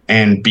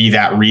and be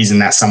that reason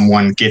that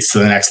someone gets to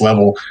the next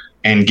level.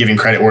 And giving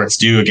credit where it's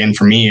due, again,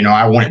 for me,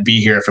 I wouldn't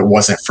be here if it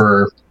wasn't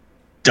for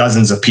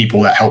dozens of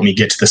people that helped me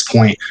get to this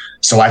point.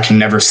 So I can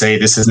never say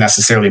this is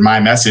necessarily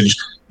my message.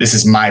 This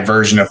is my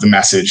version of the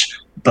message,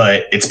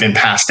 but it's been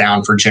passed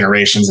down for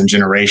generations and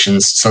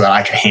generations so that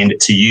I can hand it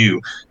to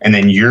you. And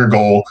then your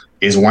goal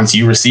is, once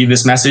you receive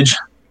this message,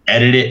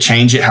 edit it,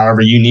 change it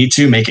however you need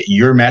to, make it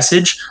your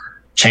message,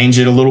 change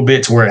it a little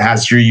bit to where it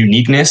has your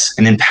uniqueness,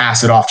 and then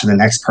pass it off to the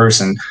next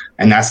person.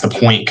 And that's the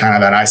point kind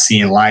of that I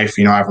see in life.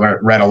 I've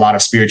read a lot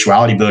of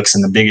spirituality books,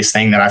 and the biggest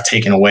thing that I've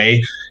taken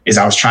away is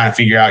I was trying to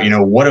figure out,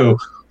 what do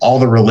all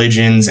the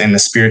religions and the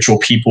spiritual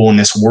people in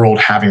this world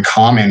have in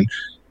common?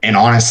 And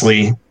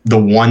honestly, the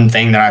one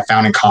thing that I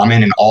found in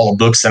common in all the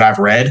books that I've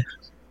read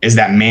is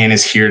that man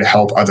is here to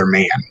help other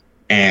man.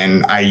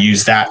 And I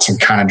use that to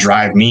kind of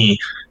drive me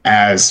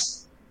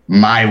as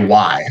my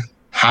why.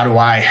 How do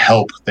I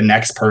help the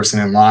next person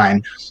in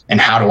line? And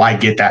how do I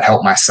get that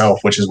help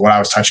myself, which is what I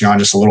was touching on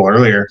just a little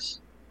earlier,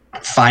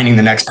 finding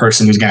the next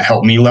person who's going to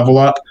help me level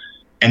up.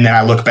 And then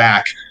I look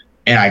back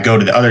and I go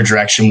to the other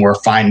direction, where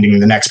finding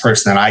the next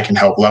person that I can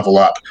help level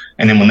up.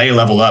 And then when they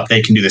level up,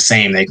 they can do the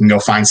same. They can go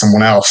find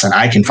someone else, and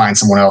I can find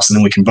someone else. And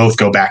then we can both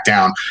go back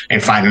down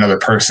and find another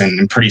person.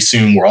 And pretty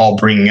soon we're all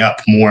bringing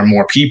up more and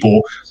more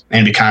people,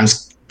 and it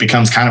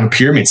becomes kind of a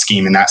pyramid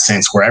scheme in that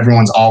sense, where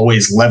everyone's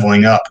always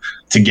leveling up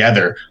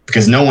together,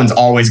 because no one's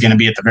always going to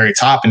be at the very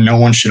top and no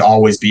one should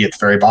always be at the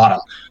very bottom.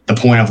 The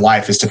point of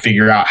life is to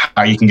figure out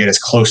how you can get as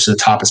close to the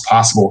top as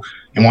possible.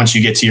 And once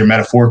you get to your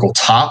metaphorical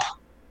top,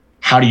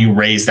 how do you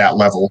raise that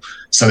level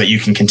so that you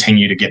can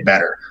continue to get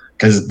better?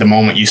 Because the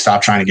moment you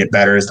stop trying to get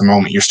better is the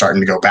moment you're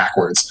starting to go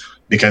backwards,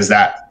 because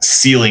that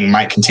ceiling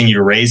might continue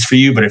to raise for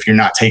you. But if you're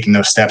not taking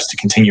those steps to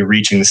continue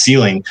reaching the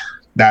ceiling,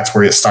 that's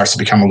where it starts to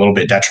become a little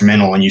bit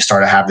detrimental, and you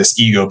start to have this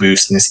ego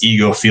boost and this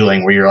ego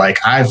feeling where you're like,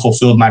 I've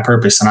fulfilled my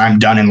purpose and I'm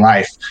done in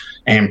life.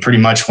 And pretty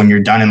much when you're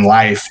done in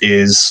life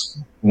is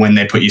when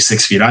they put you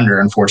 6 feet under,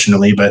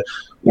 unfortunately. But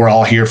we're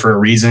all here for a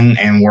reason,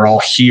 and we're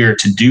all here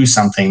to do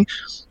something.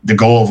 The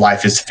goal of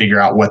life is to figure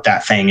out what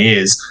that thing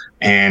is.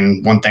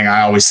 And one thing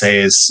I always say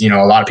is, a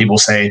lot of people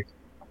say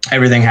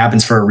everything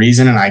happens for a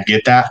reason, and I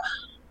get that.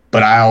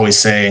 But I always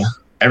say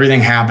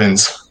everything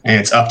happens, and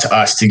it's up to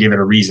us to give it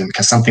a reason,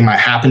 because something might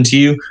happen to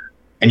you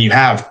and you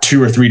have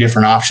 2 or 3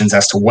 different options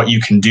as to what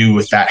you can do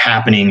with that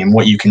happening and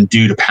what you can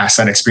do to pass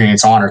that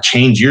experience on or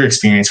change your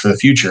experience for the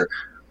future.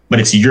 But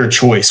it's your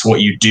choice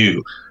what you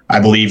do. I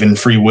believe in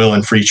free will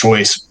and free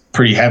choice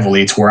pretty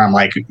heavily, to where I'm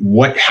like,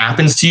 what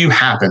happens to you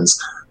happens.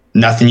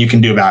 Nothing you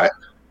can do about it.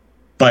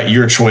 But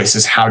your choice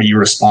is, how do you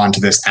respond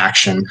to this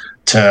action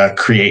to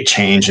create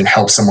change and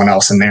help someone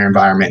else in their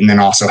environment, and then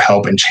also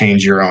help and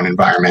change your own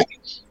environment.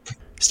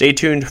 Stay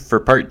tuned for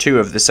part 2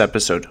 of this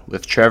episode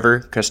with Trevor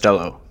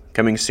Costello,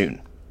 coming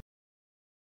soon.